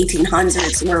early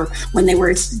 1800s, were when they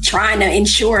were trying to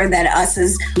ensure that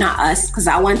not us, because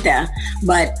I want them,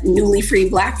 but newly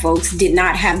freed black folks did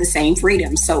not have the same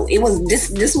freedom. So it was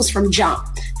this was from jump.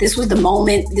 This was the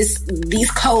moment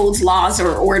these codes, laws,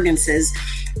 or ordinances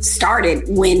started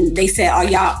when they said, "Oh,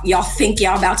 y'all think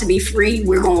y'all about to be free?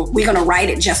 We're gonna write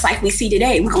it just like we see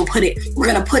today. We're gonna put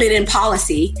it in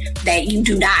policy that you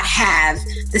do not have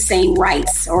the same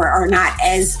rights or are not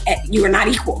you are not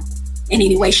equal in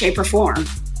any way, shape, or form."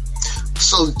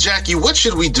 So, Jackie, what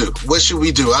should we do?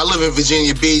 I live in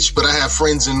Virginia Beach, but I have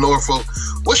friends in Norfolk.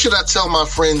 What should I tell my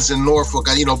friends in Norfolk?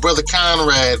 Brother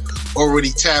Conrad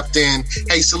already tapped in.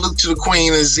 Hey, salute to the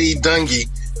Queen, Z Dungy.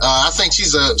 I think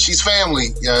she's family.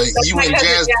 You and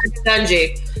Jazz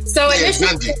Dungy. So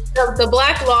initially, the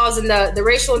black laws and the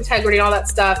racial integrity and all that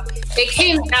stuff, it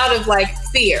came out of like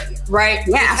fear, right?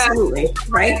 Yeah, absolutely.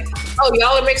 Right. Oh,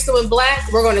 y'all are mixing with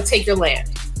black. We're going to take your land.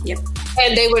 Yep.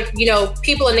 And they would,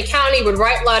 people in the county would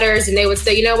write letters and they would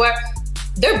say, you know what?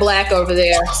 They're black over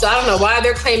there. So I don't know why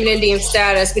they're claiming Indian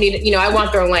status. We need, I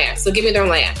want their land. So give me their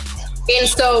land. And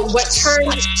so what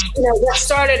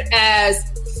started as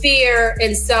fear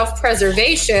and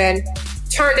self-preservation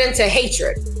turned into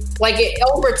hatred. Like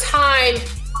over time,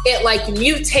 it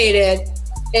mutated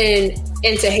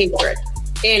into hatred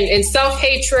and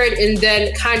self-hatred, and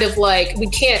then kind of like we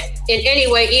can't in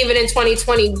any way, even in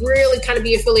 2020, really kind of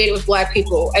be affiliated with black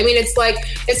people. I mean, it's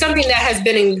something that has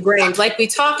been ingrained. Like we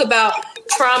talk about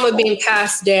trauma being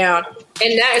passed down,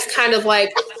 and that is kind of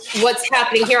like what's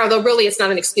happening here, although really it's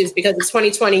not an excuse because in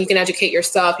 2020, you can educate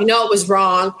yourself. You know it was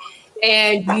wrong.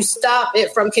 And you stop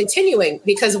it from continuing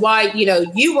because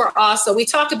you were also, we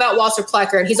talk about Walter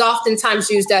Plecker and he's oftentimes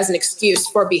used as an excuse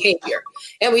for behavior.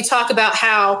 And we talk about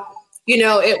how,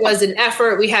 it was an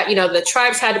effort. We had, the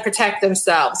tribes had to protect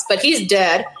themselves, but he's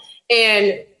dead.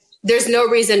 And there's no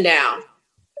reason now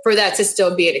for that to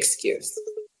still be an excuse.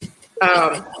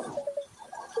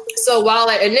 So while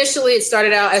initially it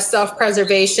started out as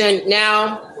self-preservation,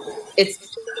 now it's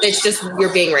just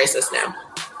you're being racist now.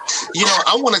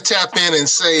 I want to tap in and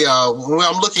say, when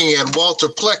I'm looking at Walter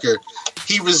Plecker,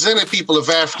 he resented people of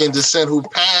African descent who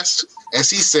passed, as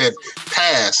he said,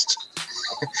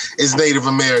 as Native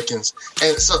Americans.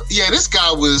 And so, this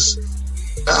guy was...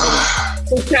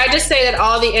 Can I just say that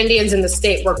all the Indians in the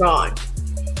state were gone?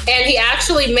 And he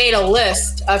actually made a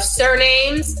list of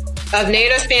surnames of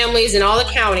Native families in all the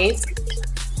counties.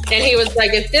 And he was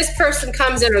like, if this person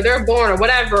comes in or they're born or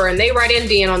whatever, and they write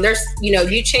Indian on their,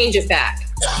 you change it back.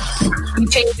 You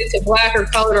change it to black or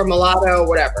colored or mulatto or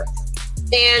whatever.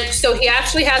 And so he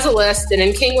actually has a list. And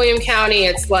in King William County,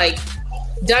 it's like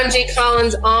Dungy,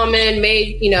 Collins, Almond,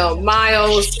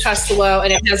 Miles, Costello,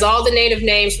 and it has all the native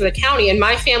names for the county. And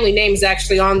my family name is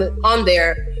actually on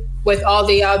there with all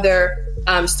the other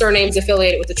surnames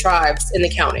affiliated with the tribes in the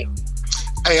county.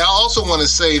 Hey, I also want to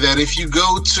say that if you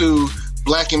go to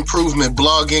Black Improvement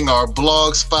Blogging, our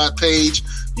Blogspot page,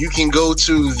 you can go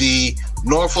to the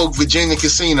Norfolk, Virginia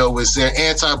Casino. Is their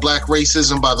anti-black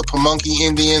racism by the Pamunkey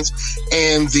Indians,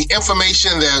 and the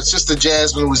information that Sister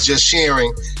Jasmine was just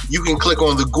sharing, you can click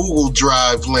on the Google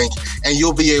Drive link and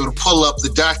you'll be able to pull up the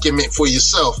document for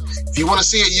yourself. If you want to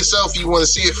see it yourself,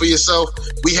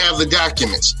 we have the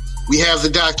documents. We have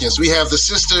the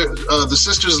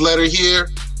sister's letter here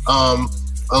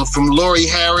from Lori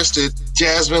Harris that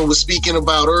Jasmine was speaking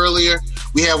about earlier.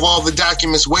 We have all the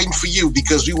documents waiting for you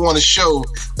because we want to show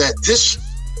that this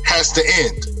has to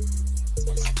end.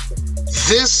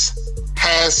 This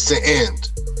has to end.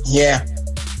 Yeah.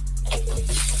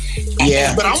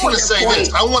 Yeah. But I want to say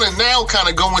this. I want to now kind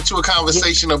of go into a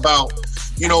conversation about,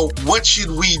 what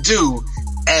should we do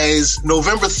as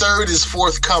November 3rd is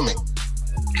forthcoming?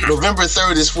 November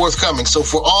 3rd is forthcoming. So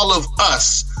for all of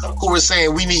us who are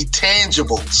saying we need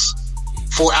tangibles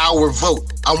for our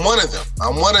vote, I'm one of them.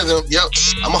 Yep.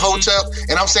 I'm a hotel,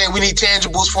 and I'm saying we need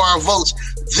tangibles for our votes.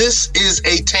 This is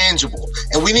a tangible.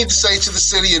 And we need to say to the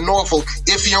city of Norfolk,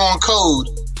 if you're on code,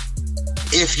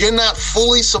 if you're not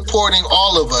fully supporting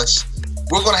all of us,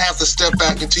 we're going to have to step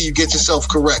back until you get yourself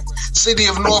correct. City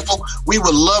of Norfolk, we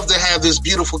would love to have this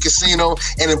beautiful casino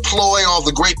and employ all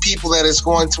the great people that it's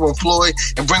going to employ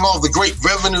and bring all the great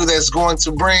revenue that's going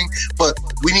to bring. But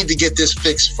we need to get this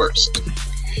fixed first.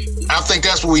 I think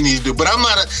that's what we need to do. But I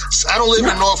don't live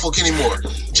in Norfolk anymore.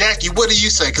 Jackie, what do you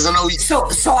say? Because I know you. So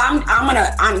I'm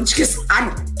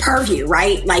purview,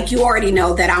 right? Like, you already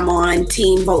know that I'm on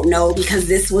team vote no, because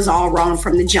this was all wrong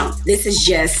from the jump. This is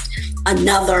just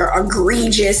another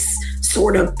egregious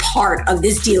sort of part of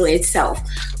this deal itself.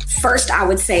 First, I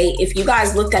would say, if you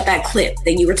guys looked at that clip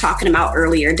that you were talking about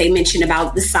earlier, they mentioned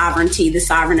about the sovereignty, the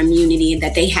sovereign immunity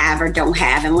that they have or don't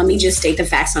have. And let me just state the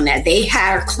facts on that. They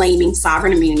are claiming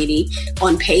sovereign immunity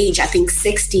on page, I think,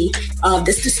 60 of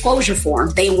this disclosure form.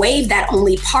 They waived that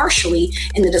only partially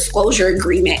in the disclosure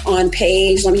agreement on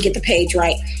page, let me get the page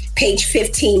right, page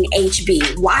 15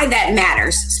 HB. Why that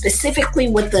matters, specifically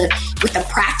with the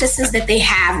practices that they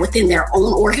have within their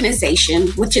own organization,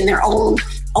 within their own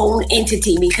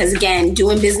entity, because again,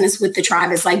 doing business with the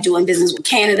tribe is like doing business with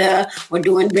Canada or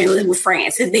doing business with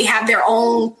France. They have their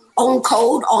own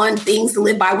code on things to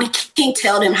live by. We can't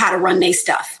tell them how to run their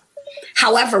stuff.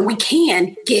 However, we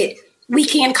can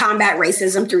combat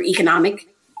racism through economic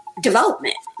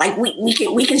development. Like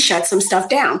we can shut some stuff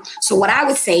down. So what I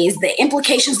would say is the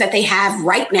implications that they have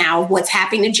right now, what's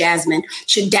happening to Jasmine,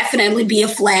 should definitely be a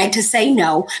flag to say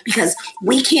no, because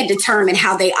we can't determine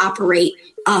how they operate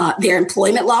their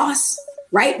employment laws,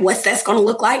 right? What that's going to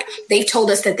look like. They've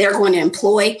told us that they're going to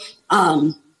employ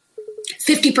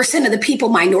 50% of the people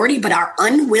minority, but are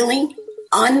unwilling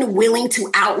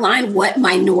to outline what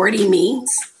minority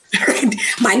means.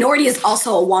 Minority is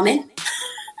also a woman.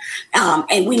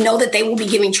 And we know that they will be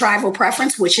giving tribal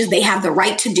preference, which is they have the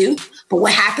right to do. But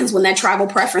what happens when that tribal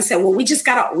preference said, well,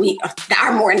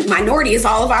 our minority is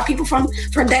all of our people from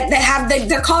that have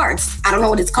their cards. I don't know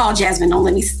what it's called, Jasmine. Don't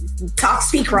let me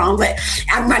speak wrong, but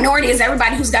our minority is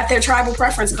everybody who's got their tribal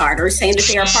preference card or saying that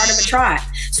they are part of a tribe.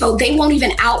 So they won't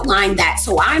even outline that.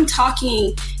 So what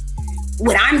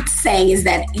I'm saying is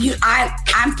that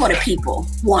I'm for the people,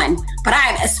 one, but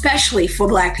I'm especially for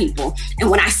Black people.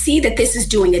 And when I see that this is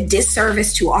doing a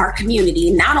disservice to our community,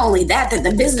 not only that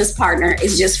the business partner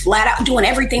is just flat out doing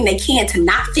everything they can to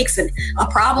not fix a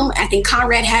problem. I think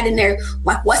Conrad had in there,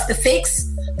 like, what's the fix?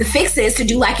 The fix is to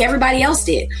do like everybody else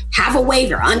did. Have a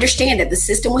waiver. Understand that the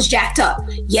system was jacked up.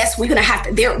 Yes, we're gonna have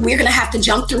to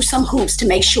jump through some hoops to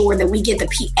make sure that we get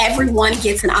everyone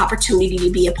gets an opportunity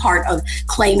to be a part of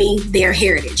claiming their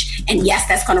heritage. And yes,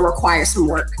 that's going to require some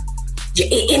work.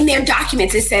 In their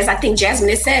documents, it says, I think, Jasmine,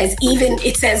 it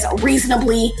says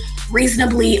reasonably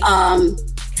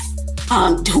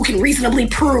who can reasonably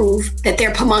prove that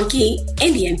they're Pamunkey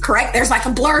Indian, correct? There's like a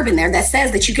blurb in there that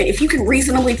says that if you can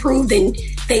reasonably prove, then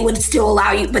they would still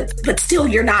allow you, but still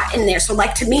you're not in there. So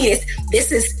like, to me,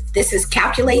 this is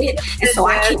calculated. And so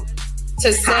I can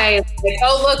to say, like,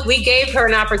 oh, look, we gave her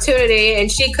an opportunity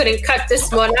and she couldn't cut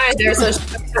this one either, so she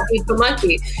can't be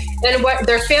Pamunkey. And what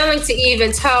they're failing to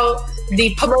even tell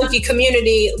the Pamunkey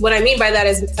community, what I mean by that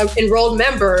is enrolled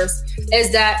members,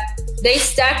 is that they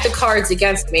stacked the cards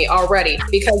against me already,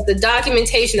 because the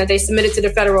documentation that they submitted to the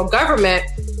federal government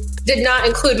did not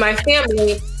include my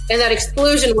family, and that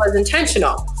exclusion was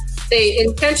intentional. They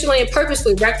intentionally and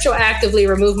purposely retroactively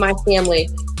removed my family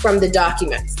from the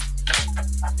documents.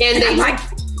 And they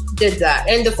did that.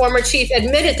 And the former chief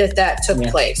admitted that took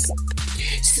place.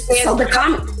 So the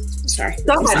comment, sorry.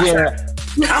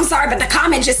 I'm sorry, but the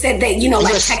comment just said that,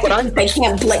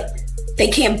 technically they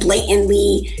can't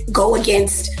blatantly go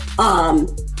against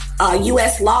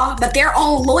U.S. law, but their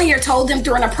own lawyer told them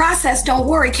during a process, don't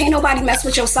worry, can't nobody mess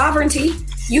with your sovereignty.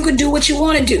 You can do what you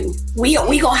want to do. We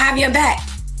gonna have your back.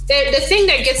 The thing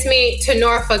that gets me to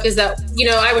Norfolk is that,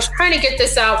 I was trying to get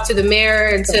this out to the mayor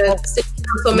and to city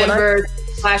council members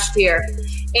last year.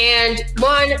 And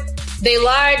one, they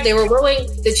lied. They were willing.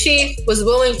 The chief was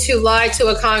willing to lie to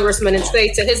a congressman and say,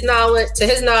 to his knowledge,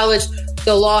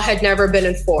 the law had never been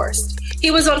enforced.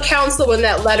 He was on council when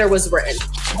that letter was written.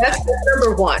 That's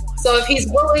number one. So if he's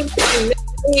willing to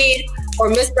mislead or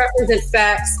misrepresent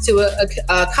facts to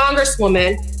a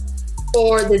congresswoman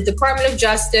or the Department of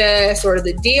Justice or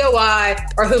the DOI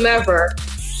or whomever,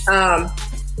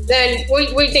 then what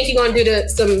do you think you're going to do to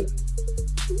some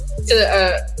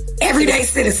everyday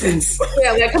citizens.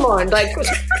 Yeah, like come on, like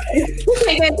you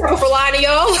can't get in trouble for lying to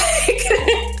y'all.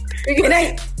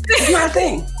 It's not a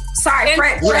thing. Sorry,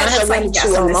 Fred. Yeah, I had one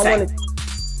too.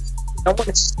 I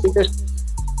wanted to say this.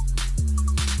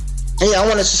 Yeah, I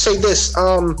wanted to say this.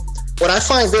 What I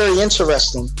find very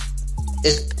interesting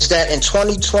is that in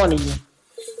 2020,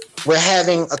 we're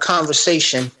having a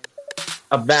conversation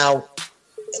about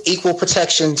equal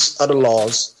protections of the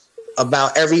laws,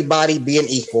 about everybody being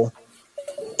equal.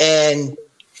 And,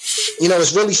 you know,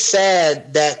 it's really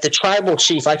sad that the tribal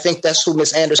chief, I think that's who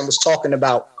Ms. Anderson was talking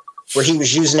about, where he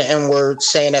was using the N-word,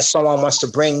 saying that someone wants to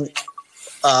bring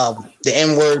the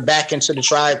N-word back into the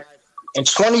tribe. In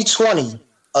 2020,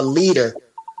 a leader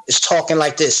is talking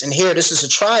like this. And here, this is a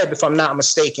tribe, if I'm not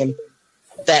mistaken,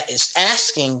 that is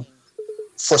asking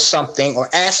for something or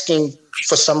asking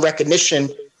for some recognition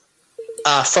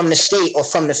from the state or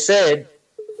from the Fed.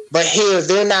 But here,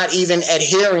 they're not even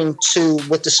adhering to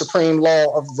what the supreme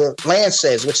law of the land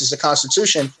says, which is the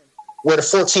Constitution, where the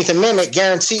 14th Amendment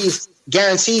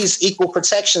guarantees equal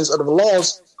protections of the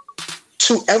laws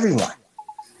to everyone.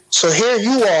 So here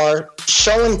you are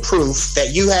showing proof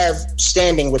that you have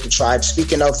standing with the tribe,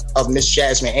 speaking of Miss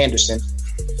Jasmine Anderson.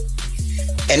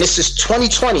 And this is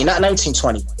 2020, not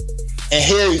 1920. And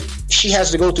here she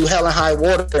has to go through hell and high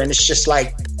water. And it's just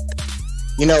like,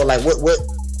 you know, like what,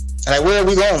 like where are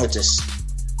we going with this?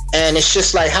 And it's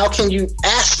just like, how can you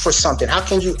ask for something? How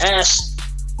can you ask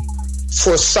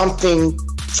for something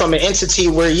from an entity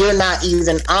where you're not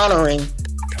even honoring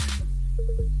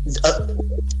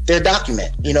their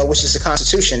document, you know, which is the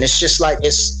Constitution? It's just like,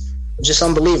 it's just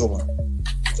unbelievable,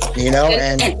 you know.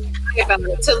 And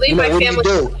to leave my family,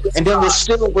 do. And then we're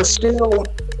still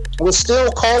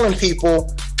calling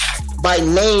people by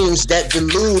names that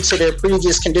allude to their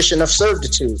previous condition of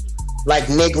servitude, like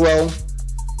Negro,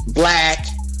 Black.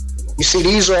 You see,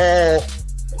 these are all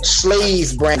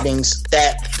slave brandings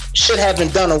that should have been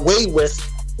done away with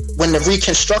when the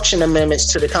Reconstruction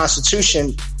Amendments to the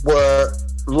Constitution were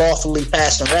lawfully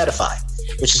passed and ratified,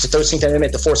 which is the 13th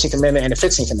Amendment, the 14th Amendment, and the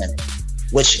 15th Amendment,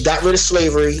 which got rid of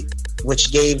slavery,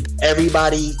 which gave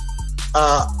everybody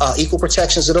equal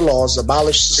protections of the laws,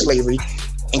 abolished slavery,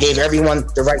 and gave everyone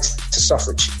the right to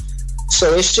suffrage.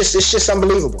 So it's just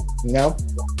unbelievable, you know?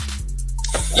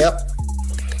 Yep.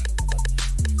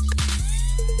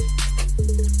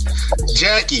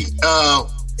 Jackie,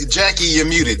 you're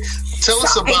muted. Tell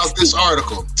us about this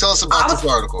article.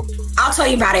 I'll tell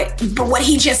you about it. But what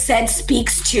he just said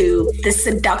speaks to the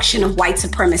seduction of white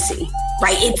supremacy,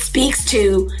 right? It speaks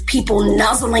to people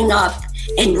nuzzling up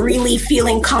and really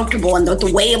feeling comfortable. And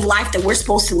the way of life that we're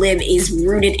supposed to live is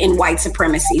rooted in white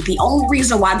supremacy. The only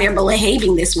reason why they're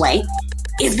behaving this way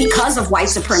is because of white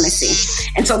supremacy.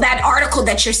 And so that article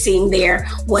that you're seeing there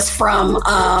was from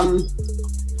our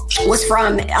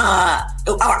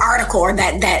article, or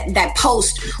that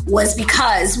post was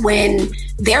because when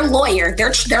their lawyer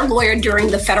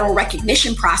during the federal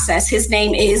recognition process, his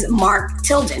name is Mark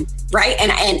Tilden, right?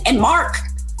 And Mark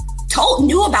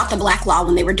knew about the Black Law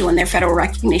when they were doing their federal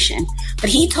recognition, but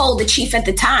he told the chief at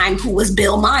the time, who was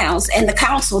Bill Miles, and the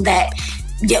council that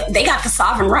they got the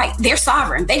sovereign right. They're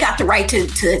sovereign. They got the right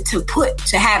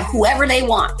to have whoever they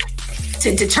want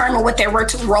to determine what their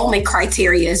enrollment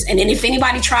criteria is. And then if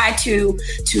anybody tried to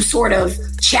sort of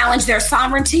challenge their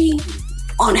sovereignty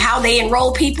on how they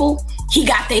enroll people, he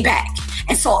got their back.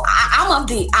 And so I'm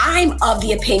of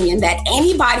the opinion that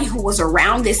anybody who was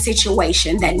around this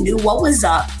situation that knew what was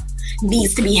up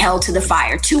needs to be held to the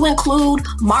fire, to include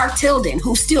Mark Tilden,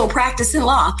 who's still practicing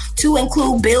law, to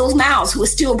include Bill Miles, who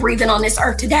is still breathing on this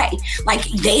earth today. Like,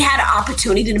 they had an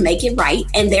opportunity to make it right,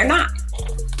 and they're not.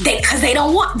 Because they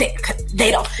don't.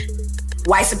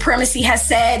 White supremacy has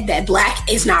said that Black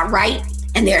is not right,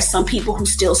 and there are some people who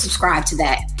still subscribe to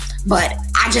that. But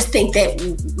I just think that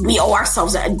we owe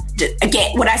ourselves,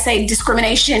 again, what I say,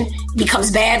 discrimination becomes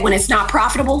bad when it's not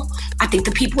profitable. I think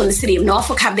the people in the city of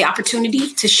Norfolk have the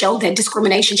opportunity to show that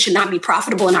discrimination should not be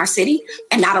profitable in our city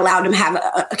and not allow them to have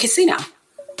a casino.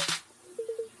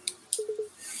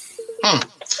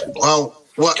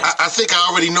 Well, I think I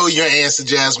already know your answer,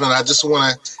 Jasmine. I just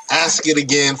want to ask it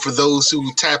again for those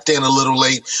who tapped in a little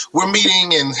late. We're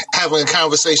meeting and having a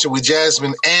conversation with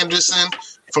Jasmine Anderson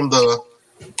from the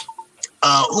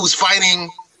who's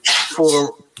fighting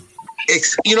for.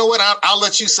 You know what? I'll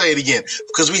let you say it again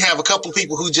because we have a couple of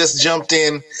people who just jumped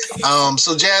in.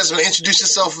 So, Jasmine, introduce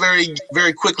yourself very,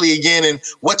 very quickly again, and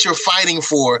what you're fighting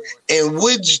for. And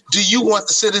do you want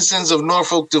the citizens of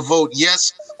Norfolk to vote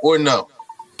yes or no?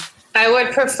 I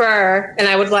would prefer, and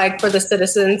I would like for the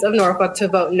citizens of Norfolk to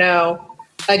vote no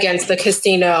against the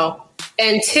casino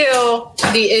until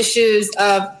the issues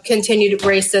of continued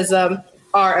racism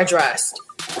are addressed.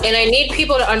 And I need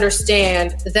people to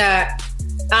understand that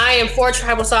I am for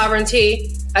tribal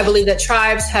sovereignty. I believe that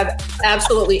tribes have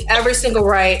absolutely every single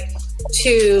right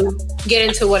to get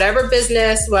into whatever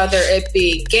business, whether it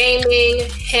be gaming,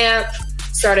 hemp,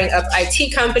 starting up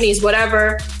IT companies,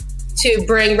 whatever, to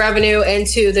bring revenue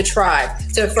into the tribe,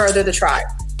 to further the tribe.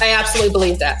 I absolutely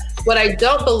believe that. What I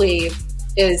don't believe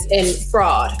is in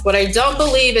fraud. What I don't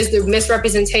believe is the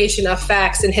misrepresentation of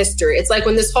facts and history. It's like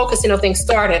when this whole casino thing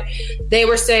started, they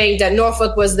were saying that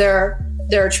Norfolk was their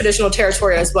traditional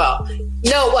territory as well.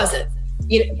 No, it wasn't.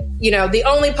 You know, the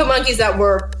only Pamunkeys that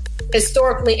were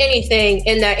historically anything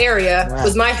in that area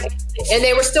was my family, and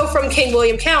they were still from King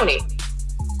William County.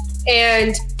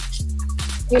 And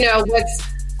you know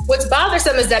what's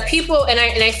bothersome is that people, and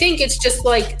I think it's just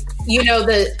like, you know,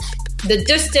 the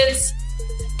distance.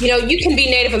 You know, you can be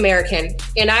Native American,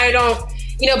 and I don't,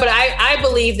 you know, but I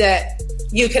believe that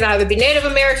you can either be Native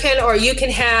American or you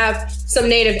can have some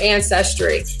Native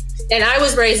ancestry. And I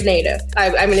was raised Native.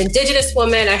 I'm an Indigenous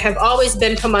woman. I have always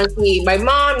been Pamunkey. My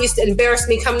mom used to embarrass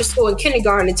me coming to school in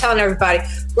kindergarten and telling everybody,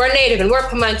 we're Native and we're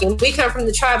Pamunkey. And we come from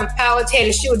the tribe of Powhatan,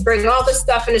 and she would bring all this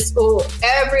stuff into school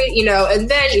and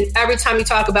then every time you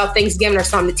talk about Thanksgiving or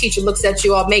something, the teacher looks at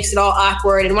you all, makes it all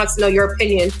awkward and wants to know your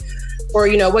opinion or,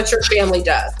 you know, what your family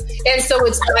does. And so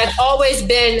I've always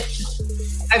been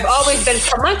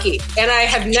Pamunkey, and I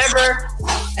have never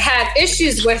had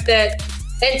issues with it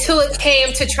until it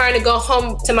came to trying to go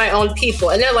home to my own people.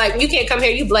 And they're like, you can't come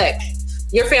here, you Black.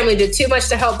 Your family did too much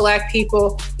to help Black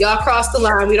people. Y'all crossed the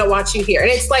line, we don't want you here. And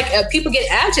it's like people get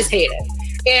agitated.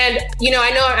 And, you know,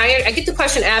 I get the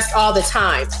question asked all the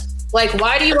time, like,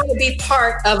 why do you want to be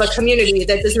part of a community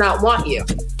that does not want you?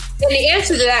 And the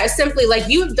answer to that is simply like,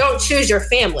 you don't choose your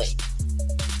family.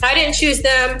 I didn't choose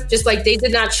them, just like they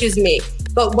did not choose me.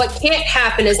 But what can't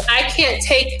happen is I can't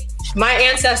take my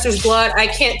ancestors' blood, I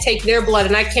can't take their blood,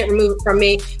 and I can't remove it from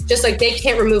me, just like they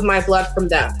can't remove my blood from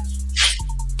them.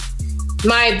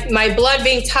 My blood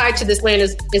being tied to this land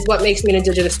is what makes me an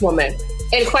Indigenous woman.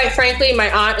 And quite frankly,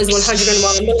 my aunt is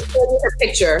 101. I'm going to show you her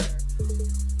picture.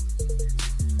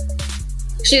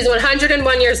 She's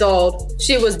 101 years old.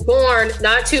 She was born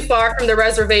not too far from the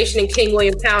reservation in King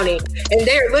William County. And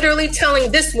they're literally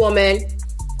telling this woman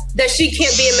that she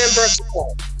can't be a member of the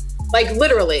board. Like,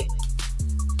 literally.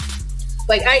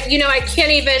 Like, I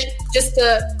can't even, just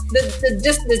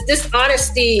the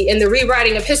dishonesty and the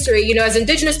rewriting of history, you know, as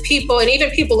Indigenous people and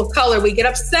even people of color, we get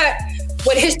upset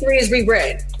when history is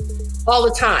rewritten all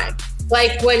the time.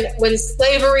 Like when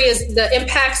slavery is, the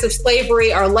impacts of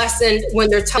slavery are lessened when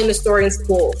they're telling the story in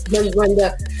schools, when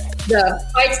the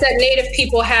fights that Native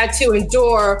people had to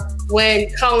endure when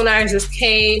colonizers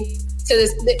came to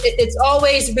this, it's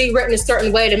always rewritten a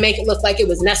certain way to make it look like it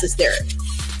was necessary.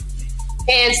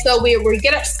 And so we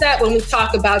get upset when we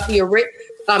talk about the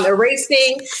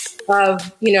erasing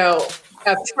of, you know,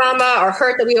 of trauma or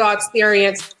hurt that we all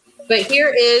experienced. But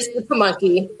here is the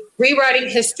Pamunkey rewriting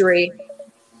history,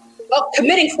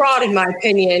 committing fraud, in my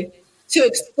opinion, to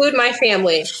exclude my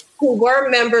family, who were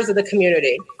members of the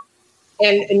community.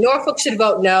 And Norfolk should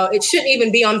vote no. It shouldn't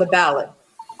even be on the ballot.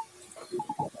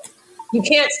 You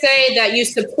can't say that you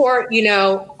support, you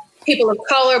know, people of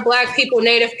color, Black people,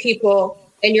 Native people,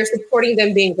 and you're supporting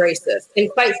them being racist.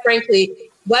 And quite frankly,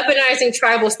 weaponizing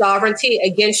tribal sovereignty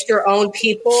against your own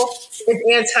people is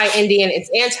anti-Indian, it's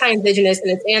anti-Indigenous, and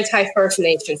it's anti-First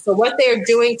Nation. So what they're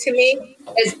doing to me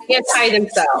is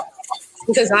anti-themselves,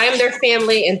 because I am their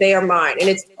family and they are mine. And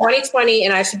it's 2020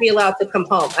 and I should be allowed to come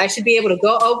home. I should be able to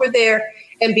go over there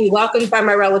and be welcomed by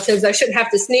my relatives. I shouldn't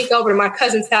have to sneak over to my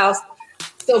cousin's house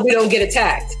so we don't get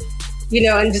attacked, you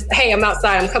know, and just, hey, I'm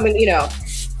outside, I'm coming, you know.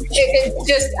 It's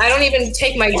just, I don't even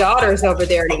take my daughters over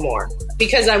there anymore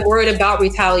because I'm worried about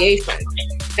retaliation.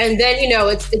 And then, you know,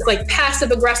 it's like passive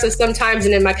aggressive sometimes.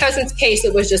 And in my cousin's case,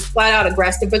 it was just flat out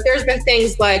aggressive. But there's been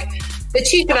things like the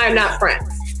chief and I are not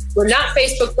friends. We're not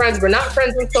Facebook friends. We're not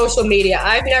friends on social media.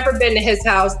 I've never been to his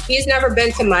house. He's never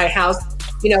been to my house.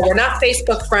 You know, we're not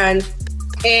Facebook friends.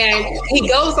 And he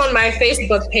goes on my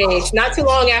Facebook page not too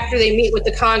long after they meet with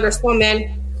the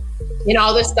congresswoman. And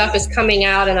all this stuff is coming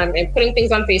out, and I'm putting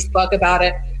things on Facebook about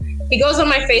it. He goes on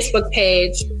my Facebook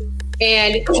page,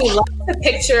 and he likes a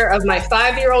picture of my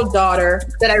 5-year-old daughter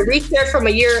that I reshared from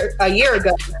a year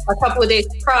ago, a couple of days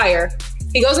prior.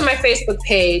 He goes on my Facebook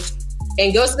page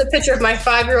and goes to the picture of my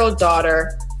 5-year-old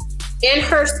daughter in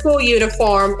her school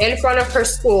uniform in front of her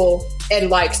school and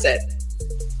likes it.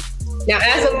 Now,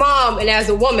 as a mom and as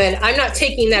a woman, I'm not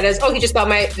taking that as, oh, he just thought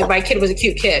my kid was a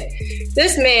cute kid.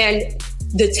 This man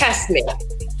detests me.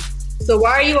 So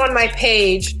why are you on my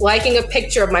page liking a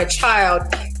picture of my child,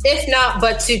 if not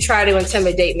but to try to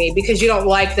intimidate me because you don't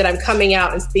like that I'm coming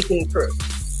out and speaking the truth?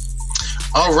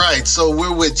 All right, so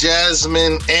we're with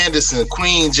Jasmine Anderson,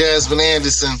 Queen Jasmine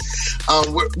Anderson.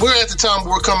 We're at the time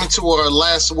we're coming to our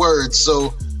last words.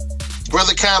 So,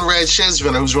 Brother Conrad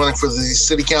Chesvin, who's running for the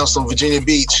City Council in Virginia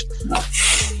Beach,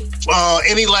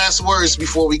 any last words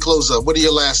before we close up? What are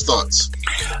your last thoughts?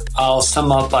 I'll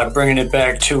sum up by bringing it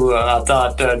back to a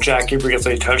thought Jackie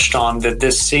briefly touched on, that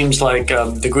this seems like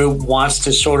the group wants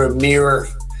to sort of mirror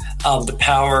the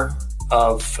power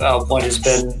of what has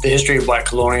been the history of white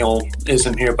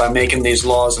colonialism here by making these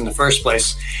laws in the first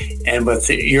place. And with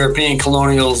the European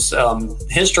colonials'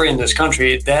 history in this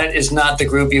country, that is not the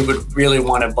group you would really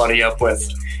want to buddy up with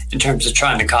in terms of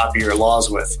trying to copy your laws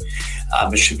with.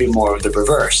 It should be more of the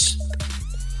reverse.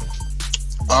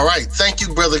 All right. Thank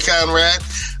you, Brother Conrad.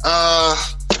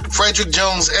 Frederick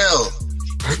Jones L.,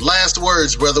 last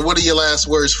words, brother. What are your last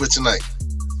words for tonight?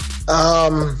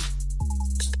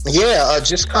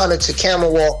 Just kind of to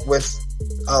camel walk with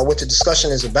what the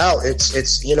discussion is about. It's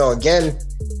again,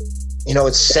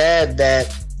 it's sad that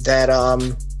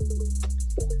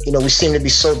we seem to be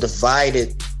so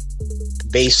divided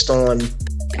based on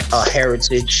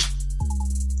heritage,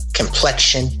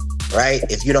 complexion, right?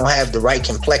 If you don't have the right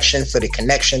complexion for the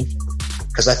connection,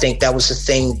 because I think that was the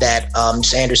thing that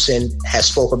Ms. Anderson has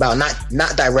spoke about,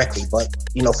 not directly, but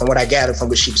from what I gathered from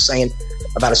what she was saying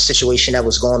about a situation that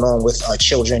was going on with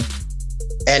children.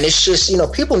 And it's just,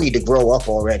 people need to grow up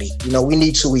already. We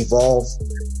need to evolve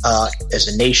as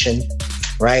a nation,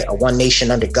 right? A one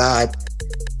nation under God.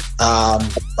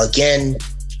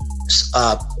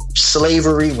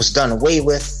 Slavery was done away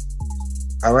with,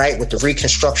 all right, with the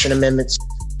Reconstruction Amendments.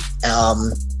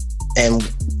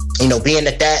 Being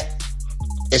that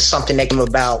is something that came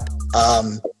about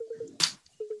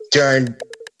during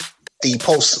the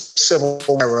post-Civil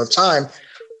War era of time,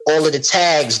 all of the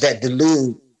tags that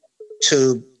delude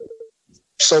to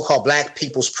so-called Black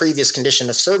people's previous condition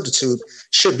of servitude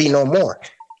should be no more.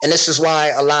 And this is why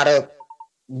a lot of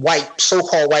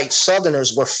so-called white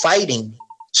Southerners were fighting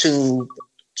to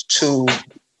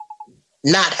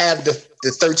not have the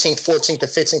 13th, 14th,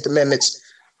 and 15th Amendments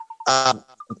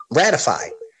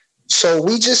ratified. So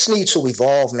we just need to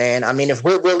evolve, man. I mean, if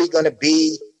we're really going to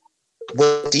be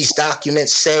what these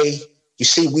documents say,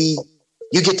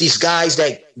 you get these guys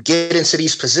that get into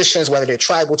these positions, whether they're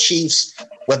tribal chiefs,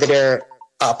 whether they're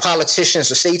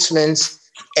politicians or statesmen,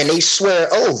 and they swear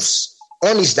oaths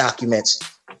on these documents,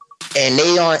 and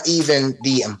they aren't even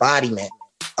the embodiment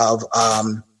of,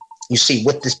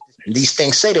 what these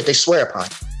things say that they swear upon.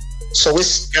 So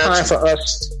it's time for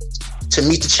us to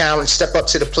meet the challenge, step up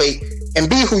to the plate, and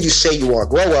be who you say you are.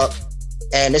 Grow up,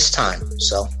 and it's time.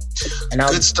 So.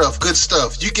 Good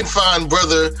stuff. You can find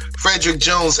Brother Frederick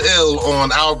Jones L.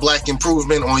 on Our Black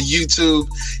Improvement on YouTube.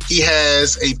 He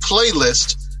has a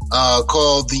playlist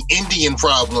called The Indian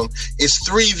Problem. It's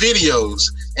 3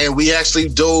 videos, and we actually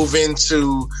dove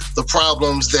into the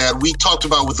problems that we talked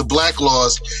about with the Black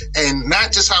laws, and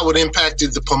not just how it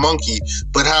impacted the Pamunkey,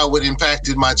 but how it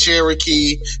impacted my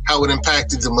Cherokee, how it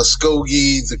impacted the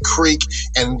Muskogee, the Creek,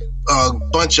 and a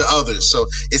bunch of others. So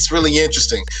it's really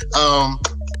interesting.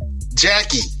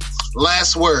 Jackie,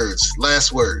 last words.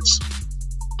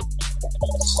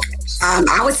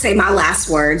 I would say my last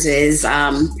words is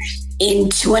in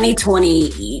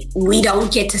 2020, we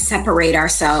don't get to separate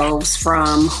ourselves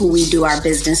from who we do our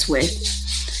business with.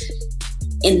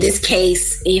 In this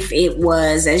case, if it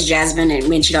was, as Jasmine had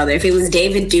mentioned if it was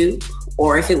David Duke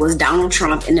or if it was Donald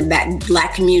Trump in the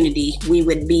Black community, we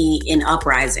would be in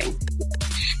uprising.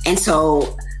 And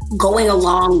so going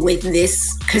along with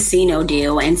this casino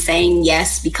deal and saying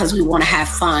yes because we want to have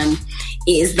fun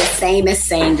is the same as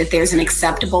saying that there's an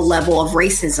acceptable level of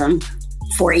racism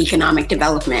for economic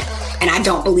development. And I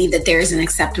don't believe that there is an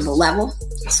acceptable level.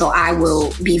 So I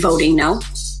will be voting no.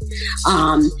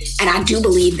 And I do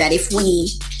believe that if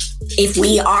we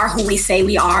are who we say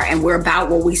we are and we're about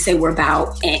what we say we're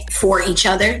about for each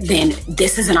other, then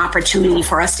this is an opportunity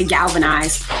for us to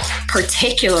galvanize,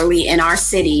 particularly in our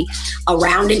city,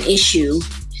 around an issue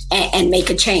and make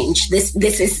a change. This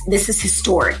is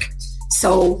historic.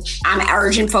 So I'm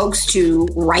urging folks to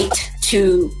write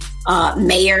to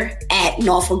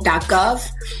mayor@norfolk.gov,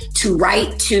 to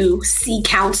write to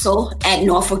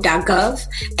ccouncil@norfolk.gov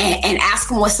and ask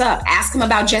them what's up. Ask them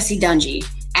about Jesse Dungy.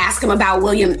 Ask them about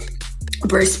William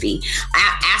Brisby.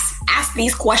 Ask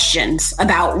these questions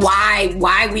about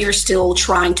why we are still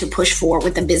trying to push forward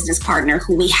with a business partner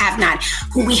who we have not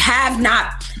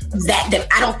that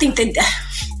I don't think that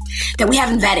we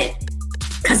haven't vetted.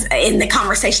 because in the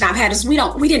conversation I've had is we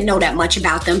didn't know that much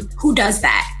about them. Who does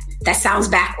that? That sounds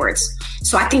backwards.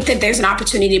 So I think that there's an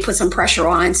opportunity to put some pressure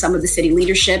on some of the city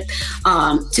leadership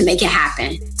to make it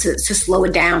happen, to slow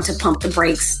it down, to pump the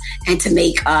brakes, and to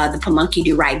make the Pamunkey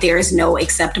do right. There is no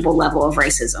acceptable level of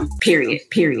racism, period,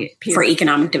 for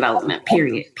economic development,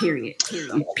 period.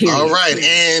 All right.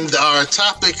 And our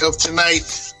topic of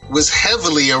tonight was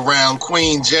heavily around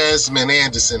Queen Jasmine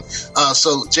Anderson.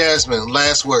 So, Jasmine,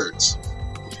 last words.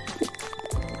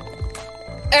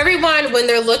 Everyone, when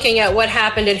they're looking at what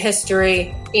happened in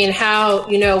history and how,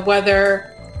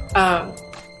 whether,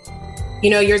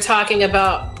 you're talking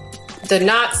about the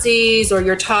Nazis, or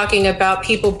you're talking about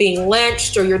people being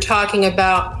lynched, or you're talking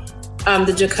about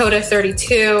the Dakota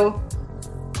 32.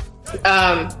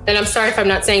 And I'm sorry if I'm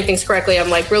not saying things correctly. I'm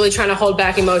like really trying to hold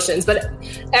back emotions. But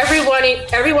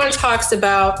everyone talks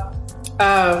about,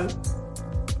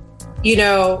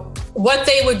 what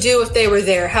they would do if they were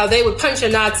there, how they would punch a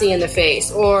Nazi in the face,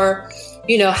 or,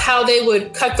 how they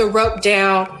would cut the rope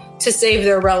down to save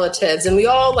their relatives. And we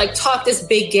all talk this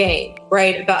big game,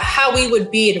 right, about how we would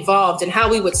be involved and how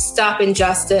we would stop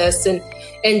injustice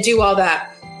and do all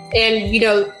that. And,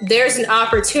 there's an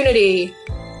opportunity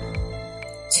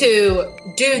to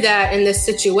do that in this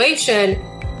situation.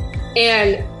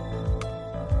 And,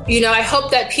 I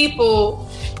hope that people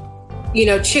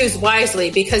choose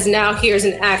wisely, because now here's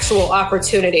an actual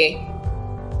opportunity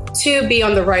to be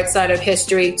on the right side of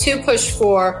history, to push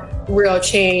for real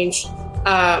change.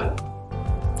 And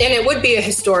it would be a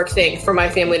historic thing for my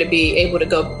family to be able to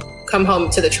come home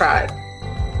to the tribe.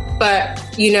 But,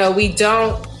 we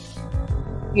don't,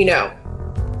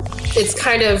 it's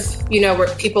kind of,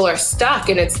 where people are stuck,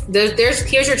 and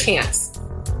here's your chance.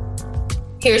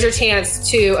 Here's your chance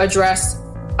to address,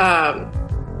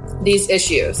 these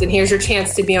issues, and here's your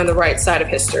chance to be on the right side of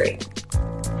history.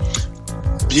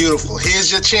 Beautiful.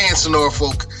 Here's your chance,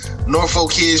 Norfolk.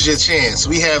 Norfolk, here's your chance.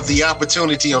 We have the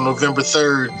opportunity on November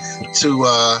 3rd to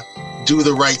do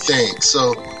the right thing.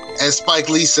 So, as Spike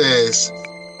Lee says,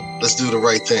 let's do the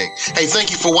right thing. Hey,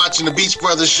 thank you for watching the Beach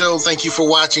Brothers Show. Thank you for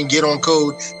watching Get On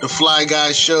Code, the Fly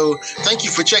Guys Show. Thank you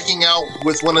for checking out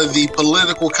with one of the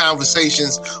political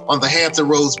conversations on the Hampton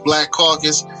Roads Black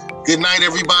Caucus. Good night,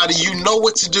 everybody. You know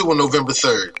what to do on November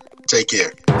 3rd. Take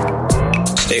care.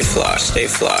 Stay fly, stay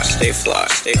fly, stay fly,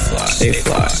 stay fly, stay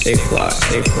fly, stay fly,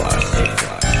 stay fly, stay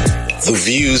fly. The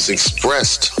views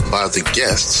expressed by the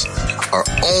guests are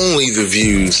only the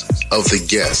views of the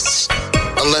guests,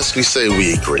 unless we say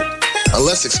we agree.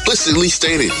 Unless explicitly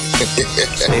stated. Stay fly,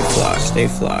 stay fly, stay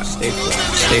fly, stay fly,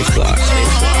 stay fly, stay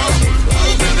fly.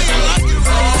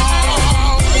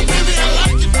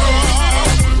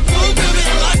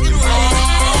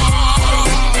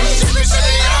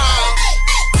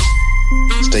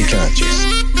 Stay conscious.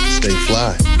 Stay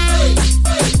fly.